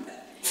system.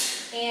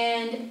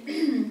 And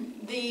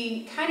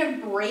the kind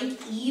of break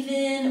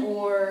even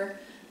or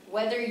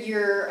whether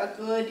you're a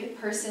good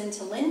person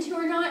to lend to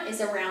or not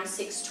is around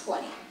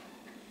 620.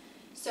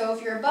 So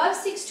if you're above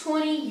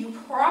 620, you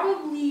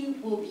probably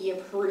will be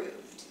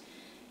approved.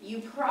 You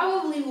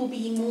probably will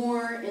be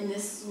more in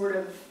this sort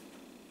of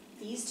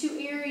these 2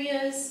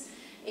 areas.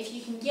 If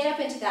you can get up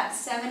into that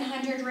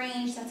 700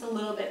 range, that's a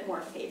little bit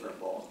more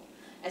favorable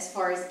as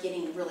far as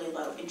getting really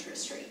low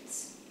interest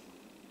rates.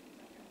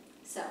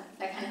 So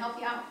that kind of help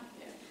you out?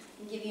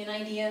 And give you an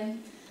idea.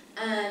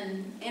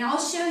 And I'll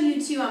show you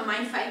too on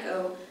my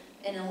FICO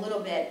in a little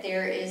bit.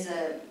 There is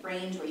a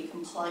range where you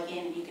can plug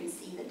in and you can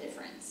see the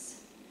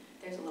difference.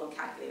 There's a little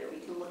calculator where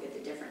you can look at the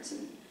difference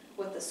and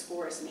what the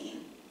scores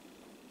mean.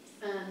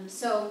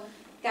 So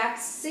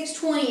that's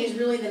 620 is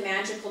really the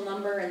magical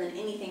number, and then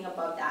anything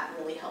above that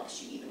really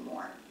helps you even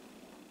more.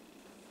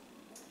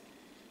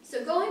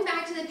 So going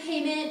back to the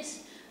payment,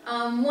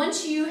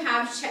 once you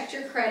have checked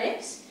your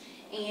credit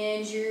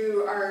and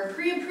you are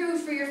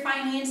pre-approved for your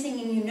financing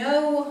and you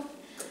know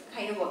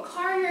kind of what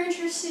car you're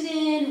interested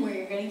in, where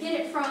you're going to get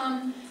it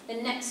from,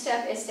 the next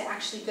step is to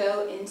actually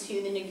go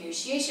into the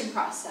negotiation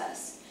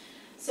process.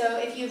 So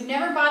if you've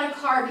never bought a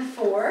car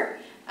before,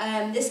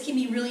 this can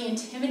be really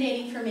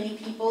intimidating for many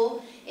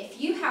people. If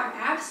you have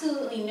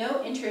absolutely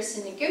no interest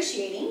in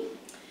negotiating,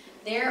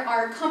 there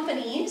are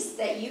companies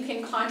that you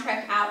can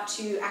contract out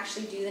to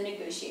actually do the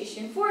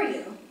negotiation for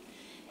you.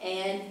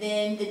 And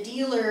then the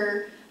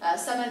dealer,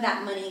 some of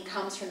that money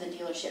comes from the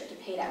dealership to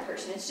pay that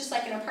person. It's just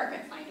like an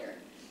apartment finder,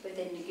 but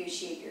they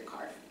negotiate your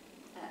car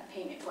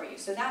payment for you.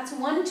 So that's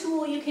one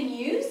tool you can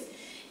use.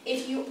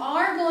 If you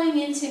are going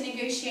in to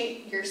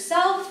negotiate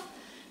yourself,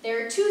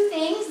 there are two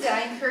things that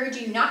I encourage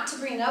you not to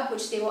bring up,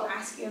 which they will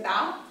ask you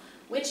about,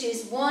 which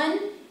is one,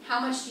 how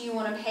much do you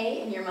want to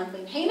pay in your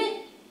monthly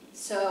payment?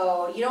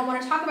 So you don't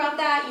want to talk about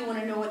that. You want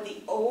to know what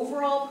the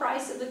overall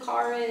price of the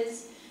car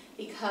is,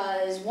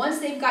 because once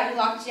they've got you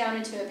locked down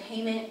into a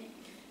payment,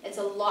 it's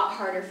a lot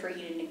harder for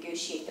you to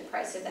negotiate the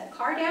price of that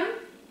car down.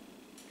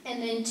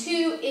 And then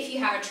two, if you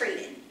have a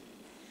trade-in.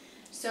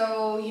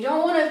 So you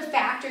don't want to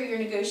factor your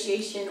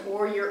negotiation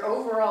or your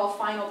overall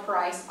final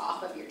price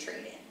off of your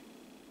trade-in.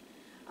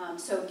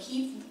 So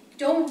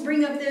don't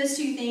bring up those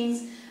two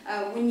things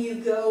when you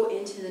go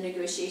into the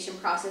negotiation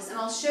process. And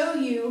I'll show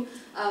you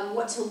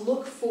what to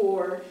look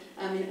for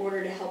in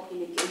order to help you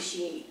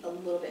negotiate a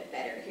little bit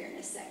better here in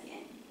a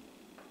second.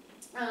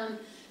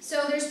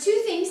 So there's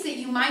two things that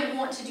you might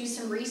want to do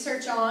some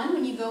research on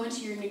when you go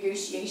into your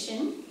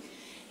negotiation.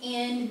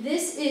 And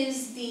this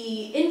is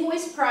the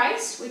invoice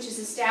price, which is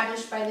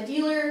established by the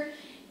dealer,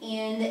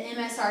 and the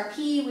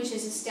MSRP, which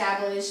is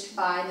established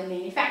by the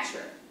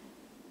manufacturer.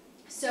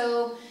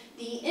 So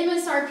the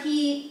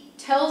MSRP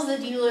tells the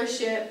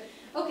dealership,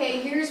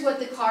 okay, here's what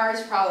the car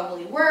is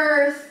probably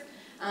worth,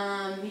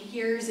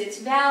 here's its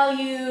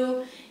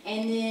value,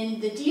 and then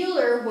the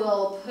dealer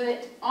will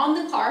put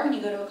on the car, when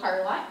you go to a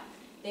car lot,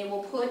 they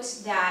will put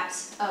that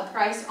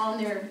price on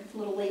their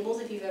little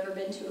labels if you've ever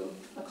been to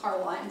a car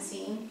lot and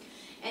seen.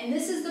 And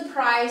this is the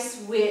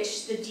price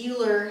which the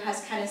dealer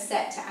has kind of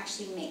set to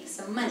actually make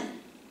some money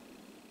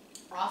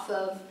off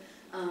of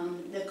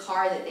the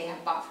car that they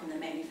have bought from the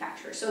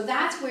manufacturer. So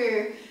that's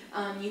where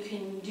you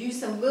can do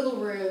some wiggle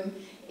room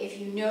if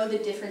you know the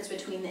difference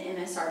between the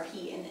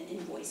MSRP and the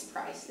invoice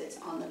price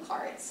that's on the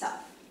car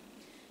itself.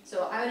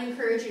 So I would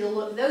encourage you to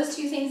look those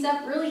two things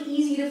up. Really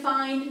easy to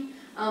find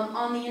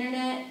on the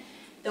internet.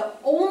 The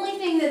only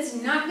thing that's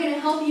not going to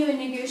help you in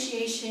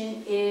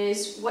negotiation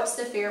is what's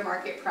the fair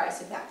market price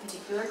of that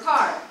particular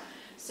car.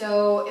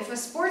 So if a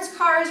sports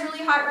car is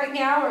really hot right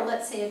now, or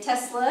let's say a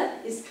Tesla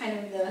is kind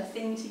of the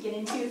thing to get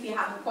into if you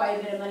have quite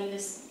a bit of money to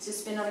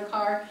spend on a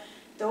car,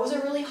 those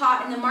are really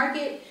hot in the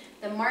market.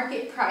 The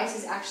market price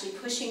is actually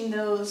pushing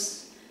the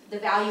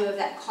value of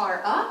that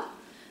car up.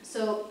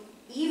 So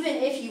even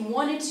if you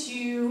wanted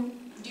to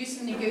do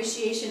some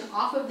negotiation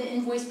off of the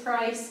invoice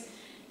price,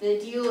 the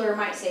dealer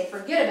might say,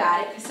 forget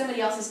about it, because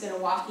somebody else is going to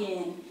walk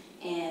in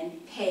and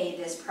pay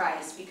this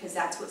price, because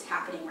that's what's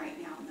happening right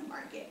now in the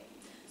market.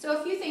 So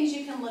a few things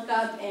you can look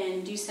up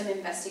and do some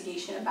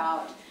investigation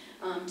about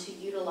to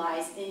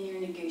utilize in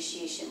your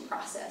negotiation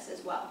process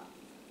as well.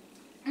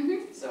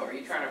 So are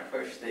you trying to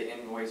push the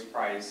invoice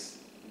price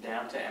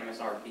down to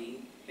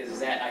MSRP?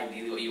 Is that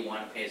ideally what you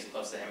want to pay as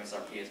close to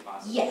MSRP as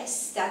possible?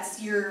 Yes, that's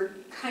your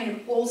kind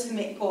of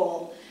ultimate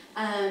goal.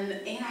 And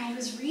I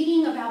was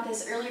reading about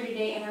this earlier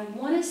today, and I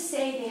want to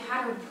say they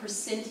had a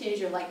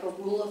percentage or like a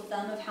rule of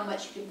thumb of how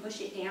much you can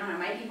push it down. I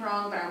might be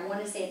wrong, but I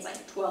want to say it's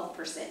like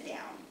 12% down.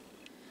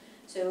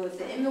 So if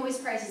the invoice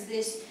price is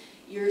this,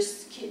 you're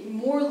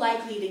more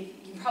likely to,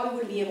 you probably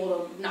wouldn't be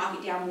able to knock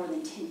it down more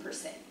than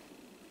 10%.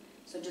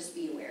 So just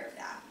be aware of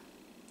that.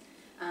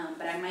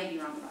 But I might be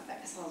wrong about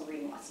that, because I was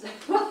reading lots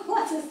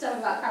of stuff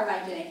about car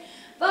buying today.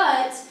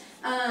 But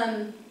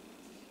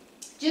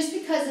just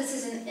because this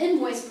is an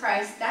invoice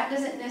price, that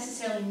doesn't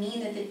necessarily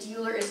mean that the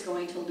dealer is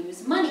going to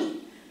lose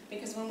money.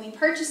 Because when we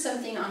purchase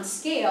something on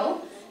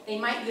scale, they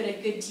might get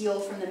a good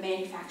deal from the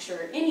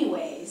manufacturer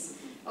anyways.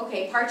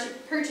 Okay,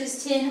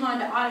 purchase 10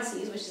 Honda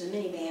Odysseys, which is a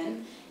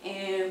minivan,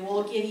 and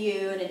we'll give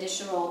you an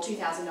additional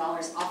 $2,000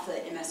 off the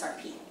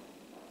MSRP.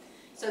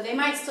 So they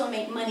might still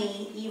make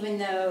money even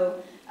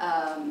though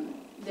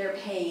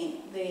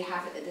they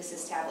have this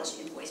established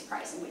invoice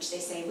price in which they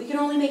say, we can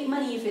only make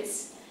money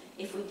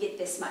if we get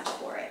this much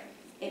for it.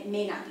 It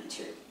may not be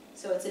true.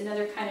 So it's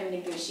another kind of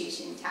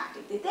negotiation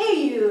tactic that they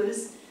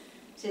use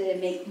to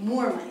make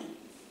more money.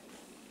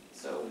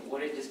 So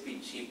would it just be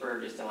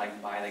cheaper just to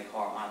like buy the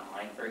car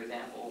online, for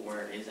example,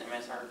 where it is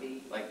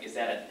MSRP? Like, is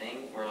that a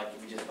thing? Or like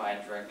if you just buy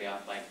it directly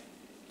off like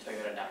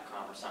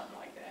Toyota.com or something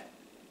like that?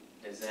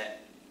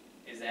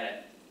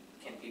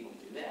 Can people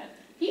do that?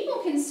 People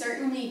can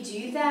certainly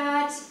do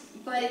that,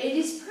 but it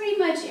is pretty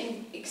much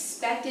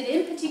expected,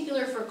 in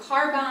particular for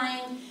car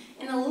buying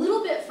and a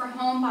little bit for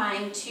home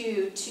buying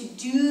too, to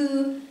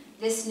do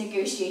this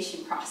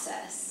negotiation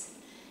process.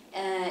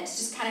 It's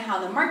just kind of how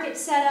the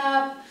market's set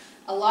up.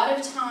 A lot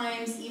of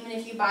times, even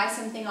if you buy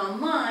something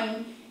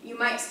online, you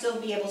might still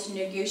be able to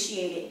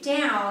negotiate it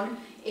down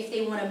if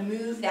they want to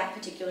move that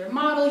particular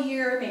model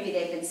year. Maybe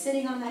they've been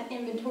sitting on that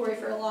inventory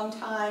for a long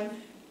time,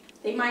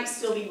 they might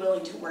still be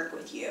willing to work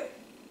with you.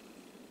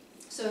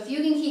 So if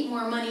you can keep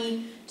more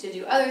money to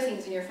do other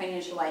things in your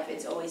financial life,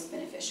 it's always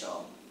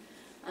beneficial.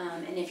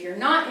 And if you're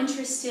not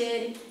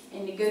interested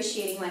in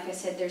negotiating, like I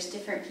said, there's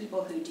different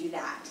people who do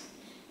that.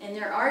 And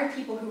there are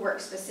people who work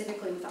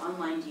specifically with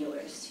online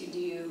dealers to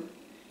do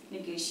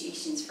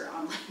negotiations for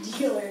online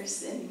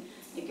dealers and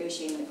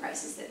negotiating the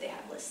prices that they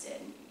have listed.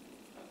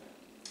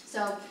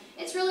 So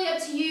it's really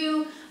up to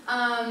you.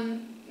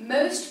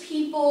 Most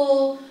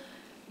people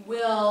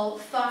will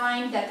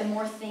find that the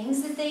more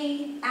things that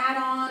they add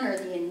on, or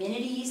the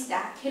amenities,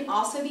 that can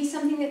also be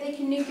something that they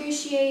can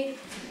negotiate.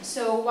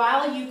 So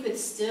while you could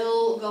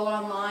still go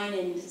online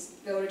and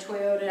go to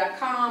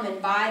Toyota.com and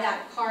buy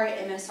that car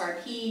at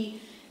MSRP,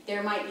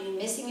 there might be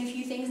missing a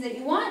few things that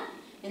you want,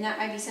 and that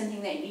might be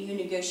something that you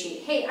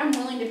negotiate. Hey, I'm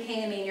willing to pay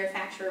the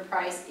manufacturer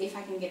price if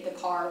I can get the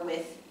car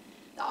with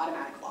the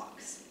automatic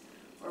locks,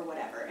 or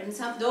whatever. And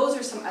those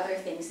are some other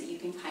things that you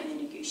can kind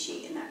of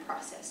negotiate in that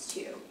process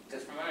too.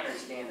 Because from what I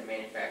understand, the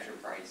manufacturer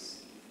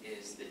price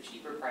is the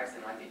cheaper price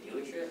than like a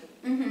dealership?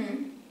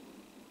 Mm-hmm.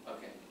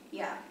 Okay.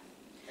 Yeah.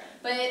 Got it.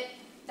 But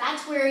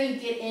that's where you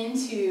get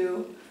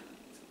into,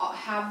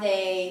 have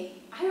they,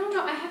 I don't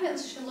know, I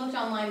haven't looked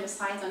online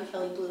besides on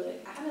Kelly Blue.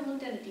 I haven't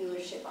looked at a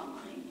dealership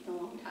online in a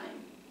long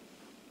time.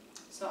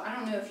 So I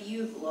don't know if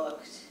you've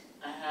looked.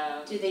 I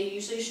have. Do they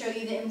usually show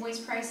you the invoice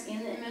price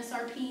and the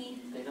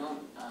MSRP? They don't.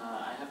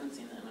 I haven't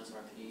seen the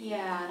MSRP.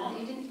 Yeah, on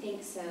I didn't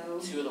think so.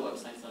 two of the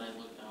websites that I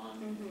looked on.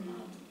 Mhm.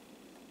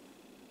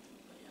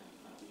 But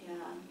yeah.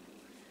 Yeah.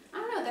 I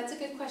don't know, that's a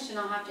good question.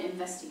 I'll have to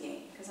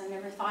investigate, because I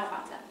never thought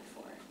about that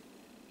before.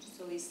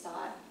 Just always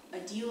thought a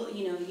deal,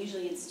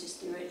 usually it's just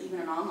through even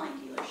an online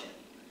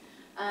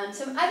dealership.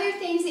 Some other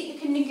things that you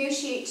can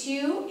negotiate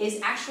too is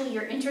actually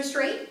your interest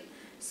rate.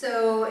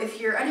 So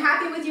if you're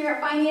unhappy with your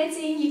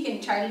financing, you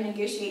can try to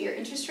negotiate your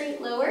interest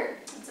rate lower.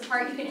 That's a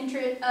part you can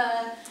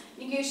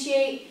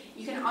negotiate.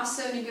 You can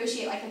also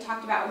negotiate, like I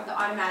talked about with the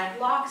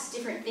automatic locks,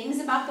 different things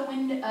about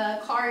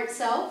the car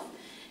itself.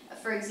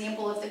 For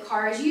example, if the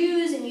car is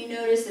used and you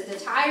notice that the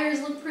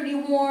tires look pretty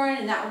worn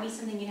and that would be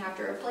something you'd have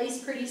to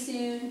replace pretty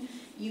soon,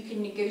 you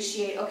can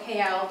negotiate, okay,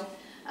 I'll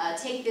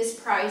take this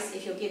price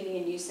if you'll give me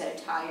a new set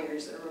of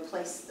tires or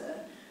replace the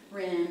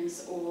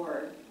rims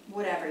or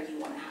whatever you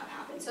want to have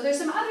happen. So there's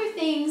some other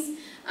things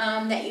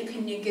that you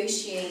can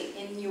negotiate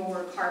in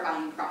your car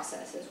buying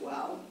process as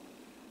well.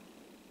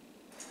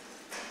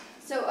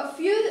 So a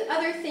few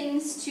other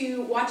things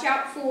to watch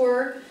out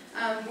for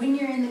when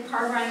you're in the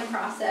car buying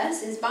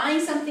process is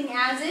buying something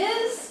as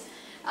is.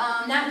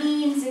 That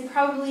means it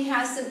probably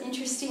has some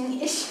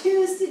interesting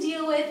issues to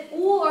deal with,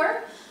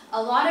 or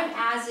a lot of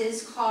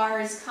as-is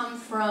cars come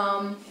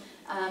from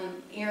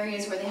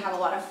areas where they have a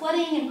lot of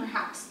flooding, and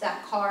perhaps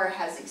that car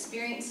has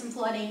experienced some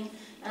flooding,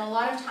 and a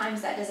lot of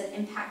times that doesn't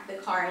impact the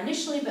car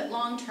initially, but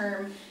long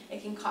term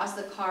it can cause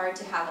the car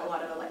to have a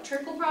lot of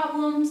electrical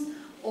problems,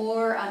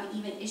 or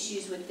even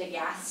issues with the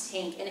gas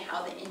tank and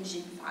how the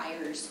engine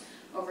fires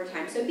over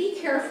time. So be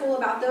careful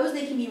about those.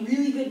 They can be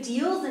really good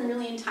deals and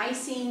really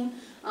enticing,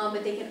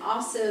 but they can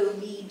also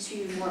lead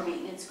to more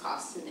maintenance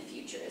costs in the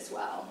future as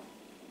well.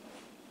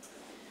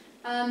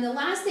 The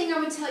last thing I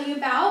would tell you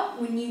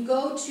about when you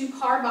go to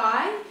car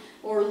buy,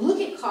 or look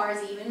at cars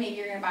even, maybe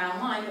you're going to buy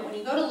online, but when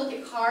you go to look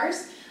at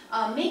cars,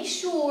 make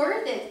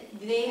sure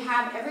that they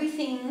have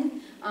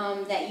everything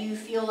that you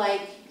feel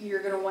like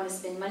you're going to want to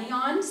spend money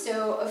on.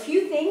 So a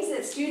few things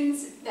that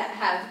students that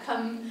have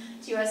come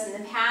to us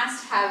in the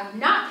past have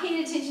not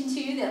paid attention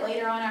to, that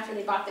later on after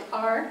they bought the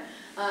car,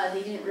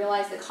 they didn't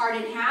realize the car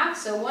didn't have.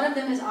 So one of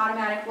them is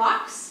automatic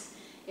locks,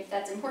 if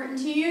that's important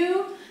to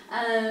you.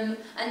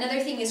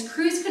 Another thing is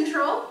cruise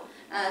control.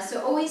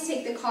 So always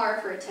take the car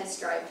for a test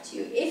drive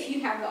too, if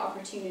you have the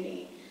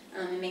opportunity,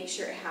 and make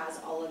sure it has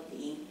all of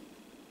the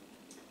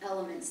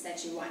elements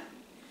that you want.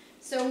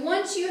 So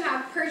once you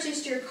have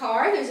purchased your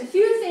car, there's a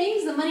few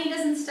things. The money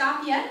doesn't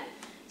stop yet.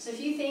 So a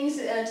few things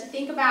to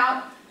think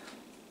about.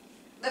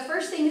 The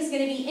first thing is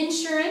going to be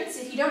insurance.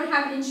 If you don't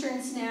have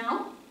insurance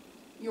now,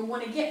 you'll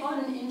want to get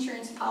on an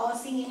insurance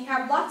policy, and you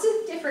have lots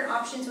of different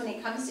options when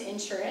it comes to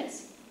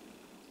insurance.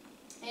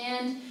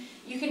 And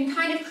you can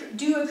kind of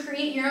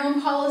create your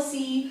own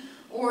policy,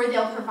 or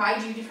they'll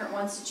provide you different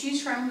ones to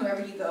choose from,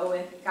 whoever you go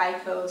with,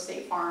 Geico,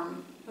 State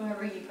Farm,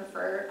 whoever you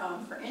prefer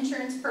for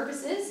insurance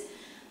purposes.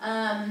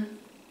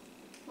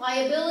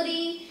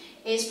 Liability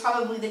is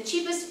probably the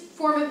cheapest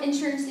form of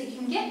insurance that you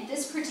can get.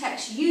 This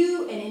protects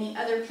you and any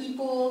other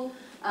people,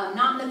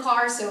 not in the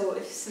car, so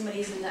if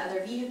somebody's in the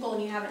other vehicle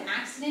and you have an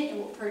accident, it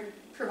will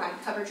provide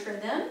coverage for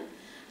them.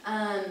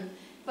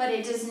 But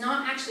it does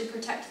not actually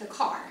protect the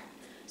car.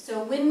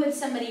 So when would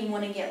somebody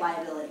want to get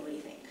liability? What do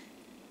you think?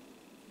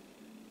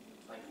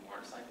 Like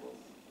motorcycles,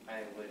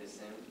 I would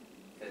assume,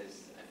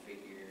 because I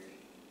figure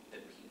the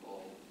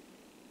people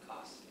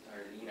cost,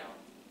 or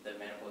the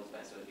medical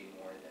expense would be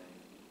more than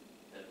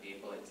the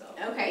vehicle itself.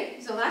 Okay,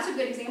 so that's a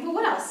good example.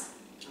 What else?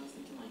 I was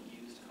thinking like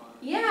used cars.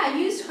 Yeah,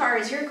 used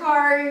cars. Your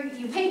car,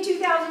 you paid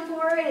 $2,000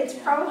 for it. It's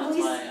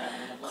probably that's why I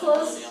have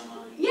close. liability on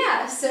mine.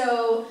 Yeah,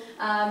 so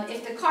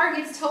If the car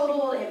gets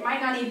totaled, it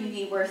might not even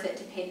be worth it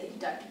to pay the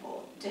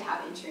deductible to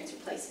have insurance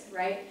replace it,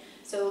 right?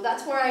 So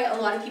that's why a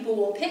lot of people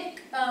will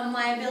pick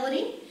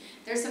liability.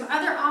 There's some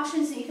other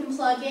options that you can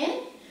plug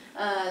in.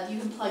 You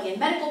can plug in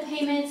medical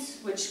payments,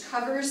 which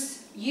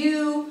covers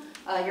you,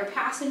 your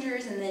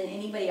passengers, and then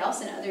anybody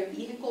else in other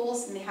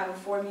vehicles, and they have a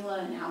formula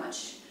and how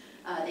much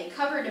they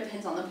cover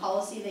depends on the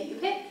policy that you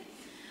pick.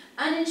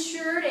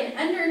 Uninsured and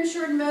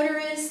underinsured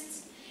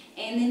motorists,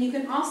 and then you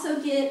can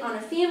also get on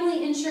a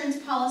family insurance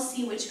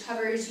policy which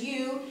covers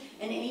you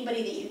and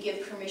anybody that you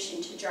give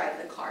permission to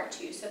drive the car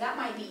to. So that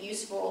might be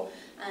useful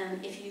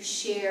if you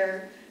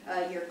share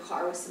your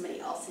car with somebody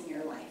else in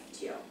your life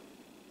too.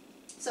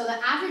 So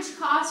the average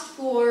cost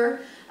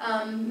for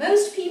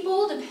most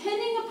people,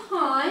 depending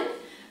upon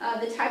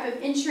the type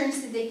of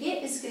insurance that they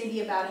get, is going to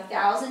be about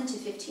 $1,000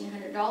 to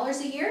 $1,500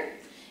 a year.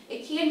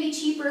 It can be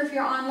cheaper if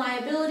you're on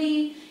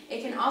liability.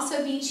 It can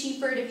also be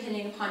cheaper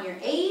depending upon your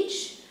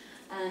age.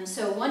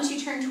 So once you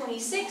turn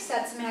 26,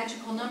 that's a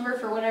magical number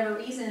for whatever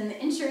reason in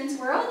the insurance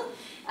world.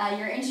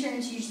 Your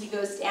insurance usually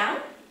goes down.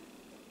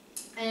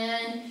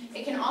 And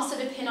it can also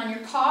depend on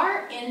your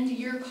car, and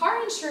your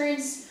car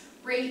insurance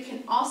rate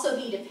can also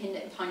be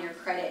dependent upon your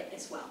credit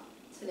as well.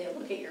 So they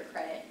look at your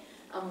credit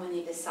when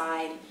they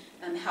decide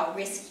how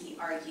risky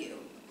are you.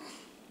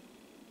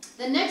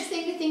 The next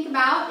thing to think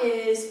about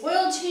is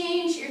oil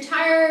change, your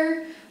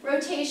tire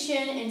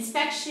rotation,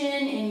 inspection,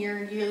 and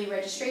your yearly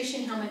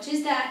registration. How much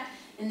is that?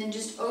 And then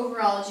just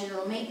overall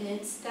general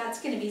maintenance.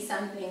 That's going to be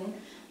something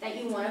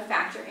that you want to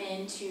factor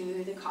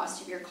into the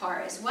cost of your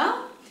car as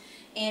well.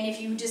 And if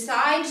you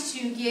decide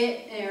to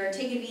get or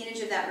take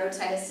advantage of that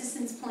roadside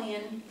assistance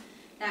plan,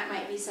 that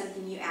might be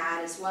something you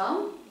add as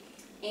well.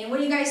 And what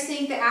do you guys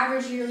think the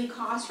average yearly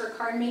cost for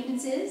car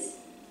maintenance is?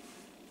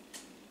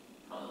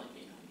 Probably like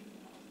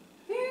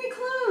 $800. Very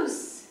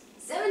close,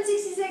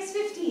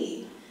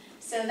 $766.50.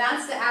 So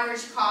that's the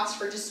average cost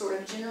for just sort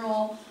of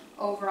general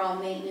overall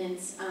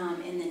maintenance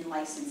and then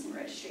license and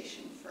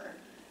registration for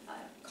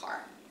a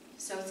car.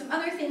 So some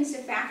other things to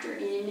factor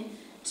in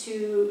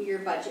to your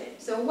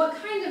budget. So what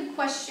kind of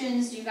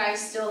questions do you guys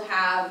still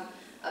have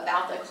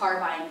about the car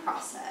buying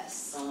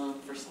process?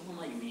 For someone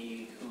like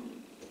me who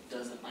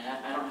doesn't, like,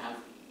 I don't have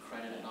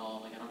credit at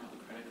all, like I don't have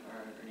a credit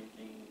card or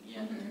anything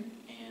yet,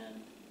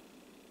 and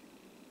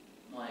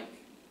like,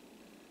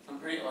 I'm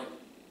pretty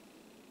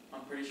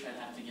sure I'd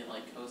have to get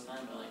like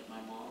co-signed by like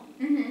my mom,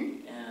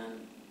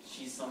 and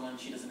she's someone,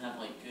 she doesn't have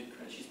like good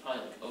credit, she's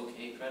probably like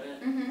okay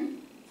credit, and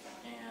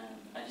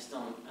I just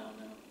don't know.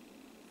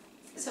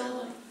 So, I don't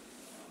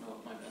know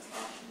what my best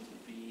options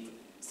would be.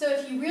 So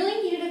if you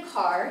really needed a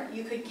car,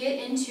 you could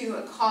get into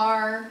a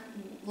car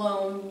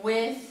loan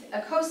with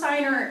a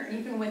cosigner,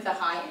 even with a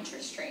high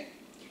interest rate.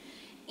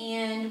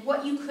 And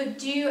what you could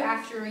do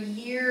after a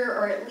year,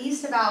 or at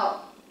least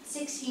about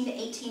 16 to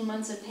 18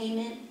 months of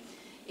payment,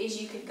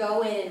 is you could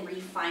go in and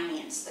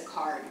refinance the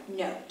card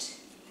note.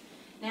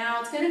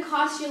 Now it's going to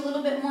cost you a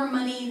little bit more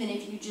money than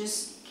if you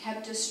just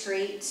kept a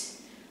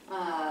straight,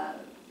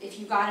 if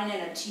you got in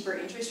at a cheaper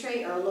interest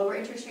rate, or a lower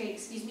interest rate,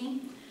 excuse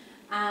me.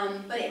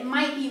 But it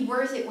might be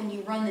worth it when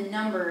you run the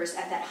numbers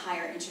at that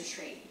higher interest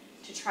rate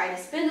to try to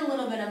spend a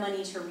little bit of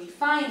money to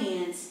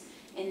refinance,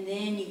 and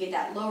then you get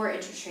that lower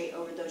interest rate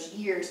over those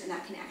years, and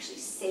that can actually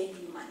save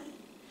you money.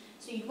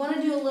 So you'd want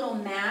to do a little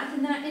math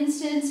in that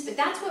instance, but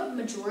that's what the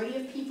majority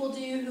of people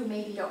do who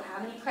maybe don't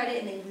have any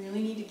credit and they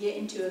really need to get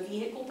into a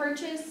vehicle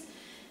purchase.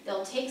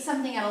 They'll take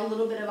something at a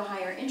little bit of a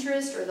higher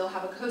interest, or they'll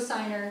have a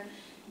cosigner.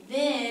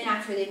 Then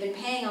after they've been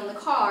paying on the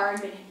car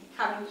and been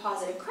having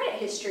positive credit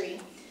history,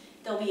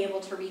 they'll be able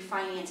to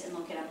refinance and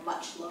look at a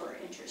much lower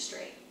interest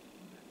rate.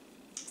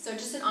 So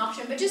just an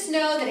option, but just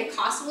know that it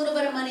costs a little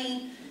bit of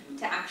money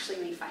to actually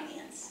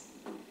refinance.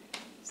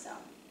 So,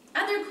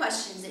 other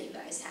questions that you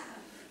guys have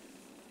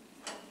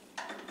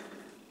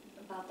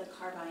about the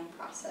car buying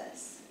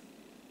process?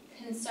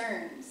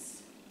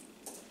 Concerns?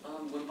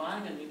 When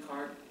buying a new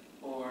car,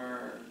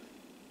 or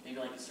maybe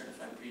like a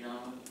certified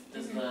pre-owned,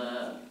 does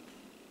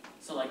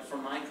so like for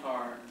my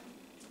car,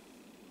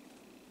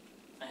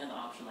 I had the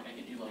option, like I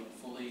could do like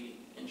fully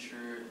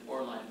insured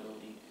or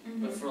liability,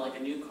 but for like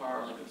a new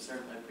car, like a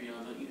certified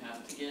pre-owned, don't you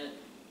have to get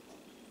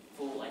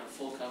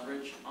full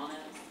coverage on it?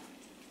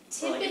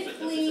 Typically, or like if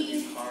it's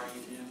a new car,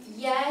 you do?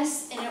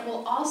 Yes, and it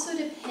will also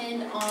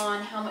depend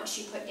on how much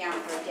you put down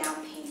for a down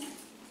payment.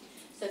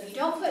 So if you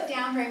don't put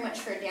down very much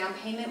for a down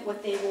payment,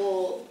 what they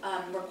will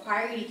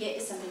require you to get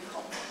is something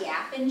called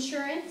gap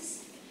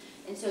insurance.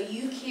 And so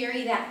you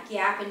carry that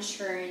gap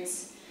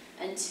insurance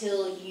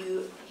until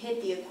you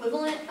hit the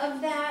equivalent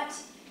of that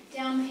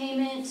down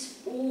payment,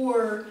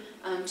 or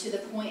to the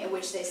point at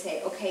which they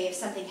say, okay, if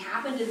something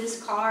happened to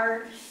this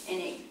car and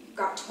it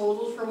got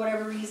totaled for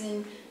whatever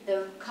reason,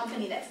 the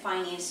company that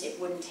financed it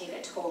wouldn't take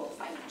a total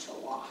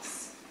financial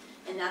loss.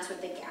 And that's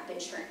what the gap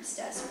insurance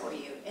does for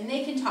you. And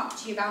they can talk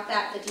to you about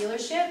that at the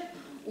dealership,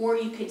 or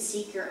you could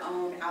seek your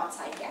own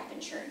outside gap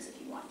insurance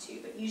if you want to,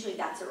 but usually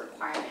that's a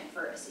requirement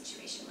for a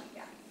situation like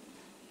that.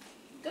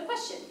 Good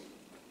question.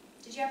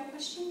 Did you have a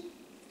question?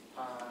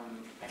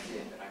 I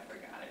did, but I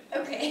forgot it.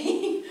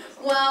 Okay.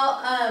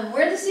 Well,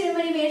 we're the Student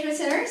Money Management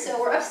Center, so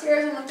we're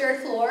upstairs on the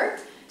 3rd floor.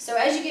 So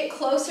as you get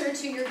closer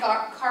to your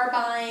car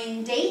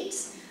buying date,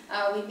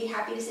 we'd be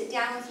happy to sit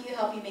down with you,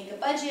 help you make a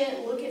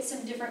budget, look at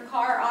some different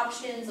car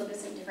options, look at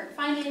some different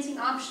financing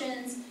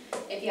options.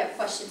 If you have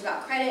questions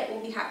about credit,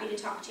 we'll be happy to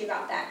talk to you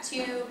about that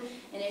too.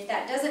 And if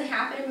that doesn't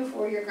happen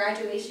before your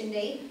graduation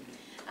date,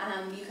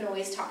 you can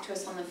always talk to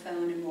us on the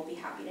phone and we'll be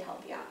happy to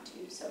help you out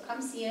too. So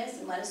come see us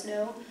and let us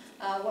know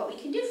what we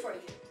can do for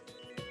you.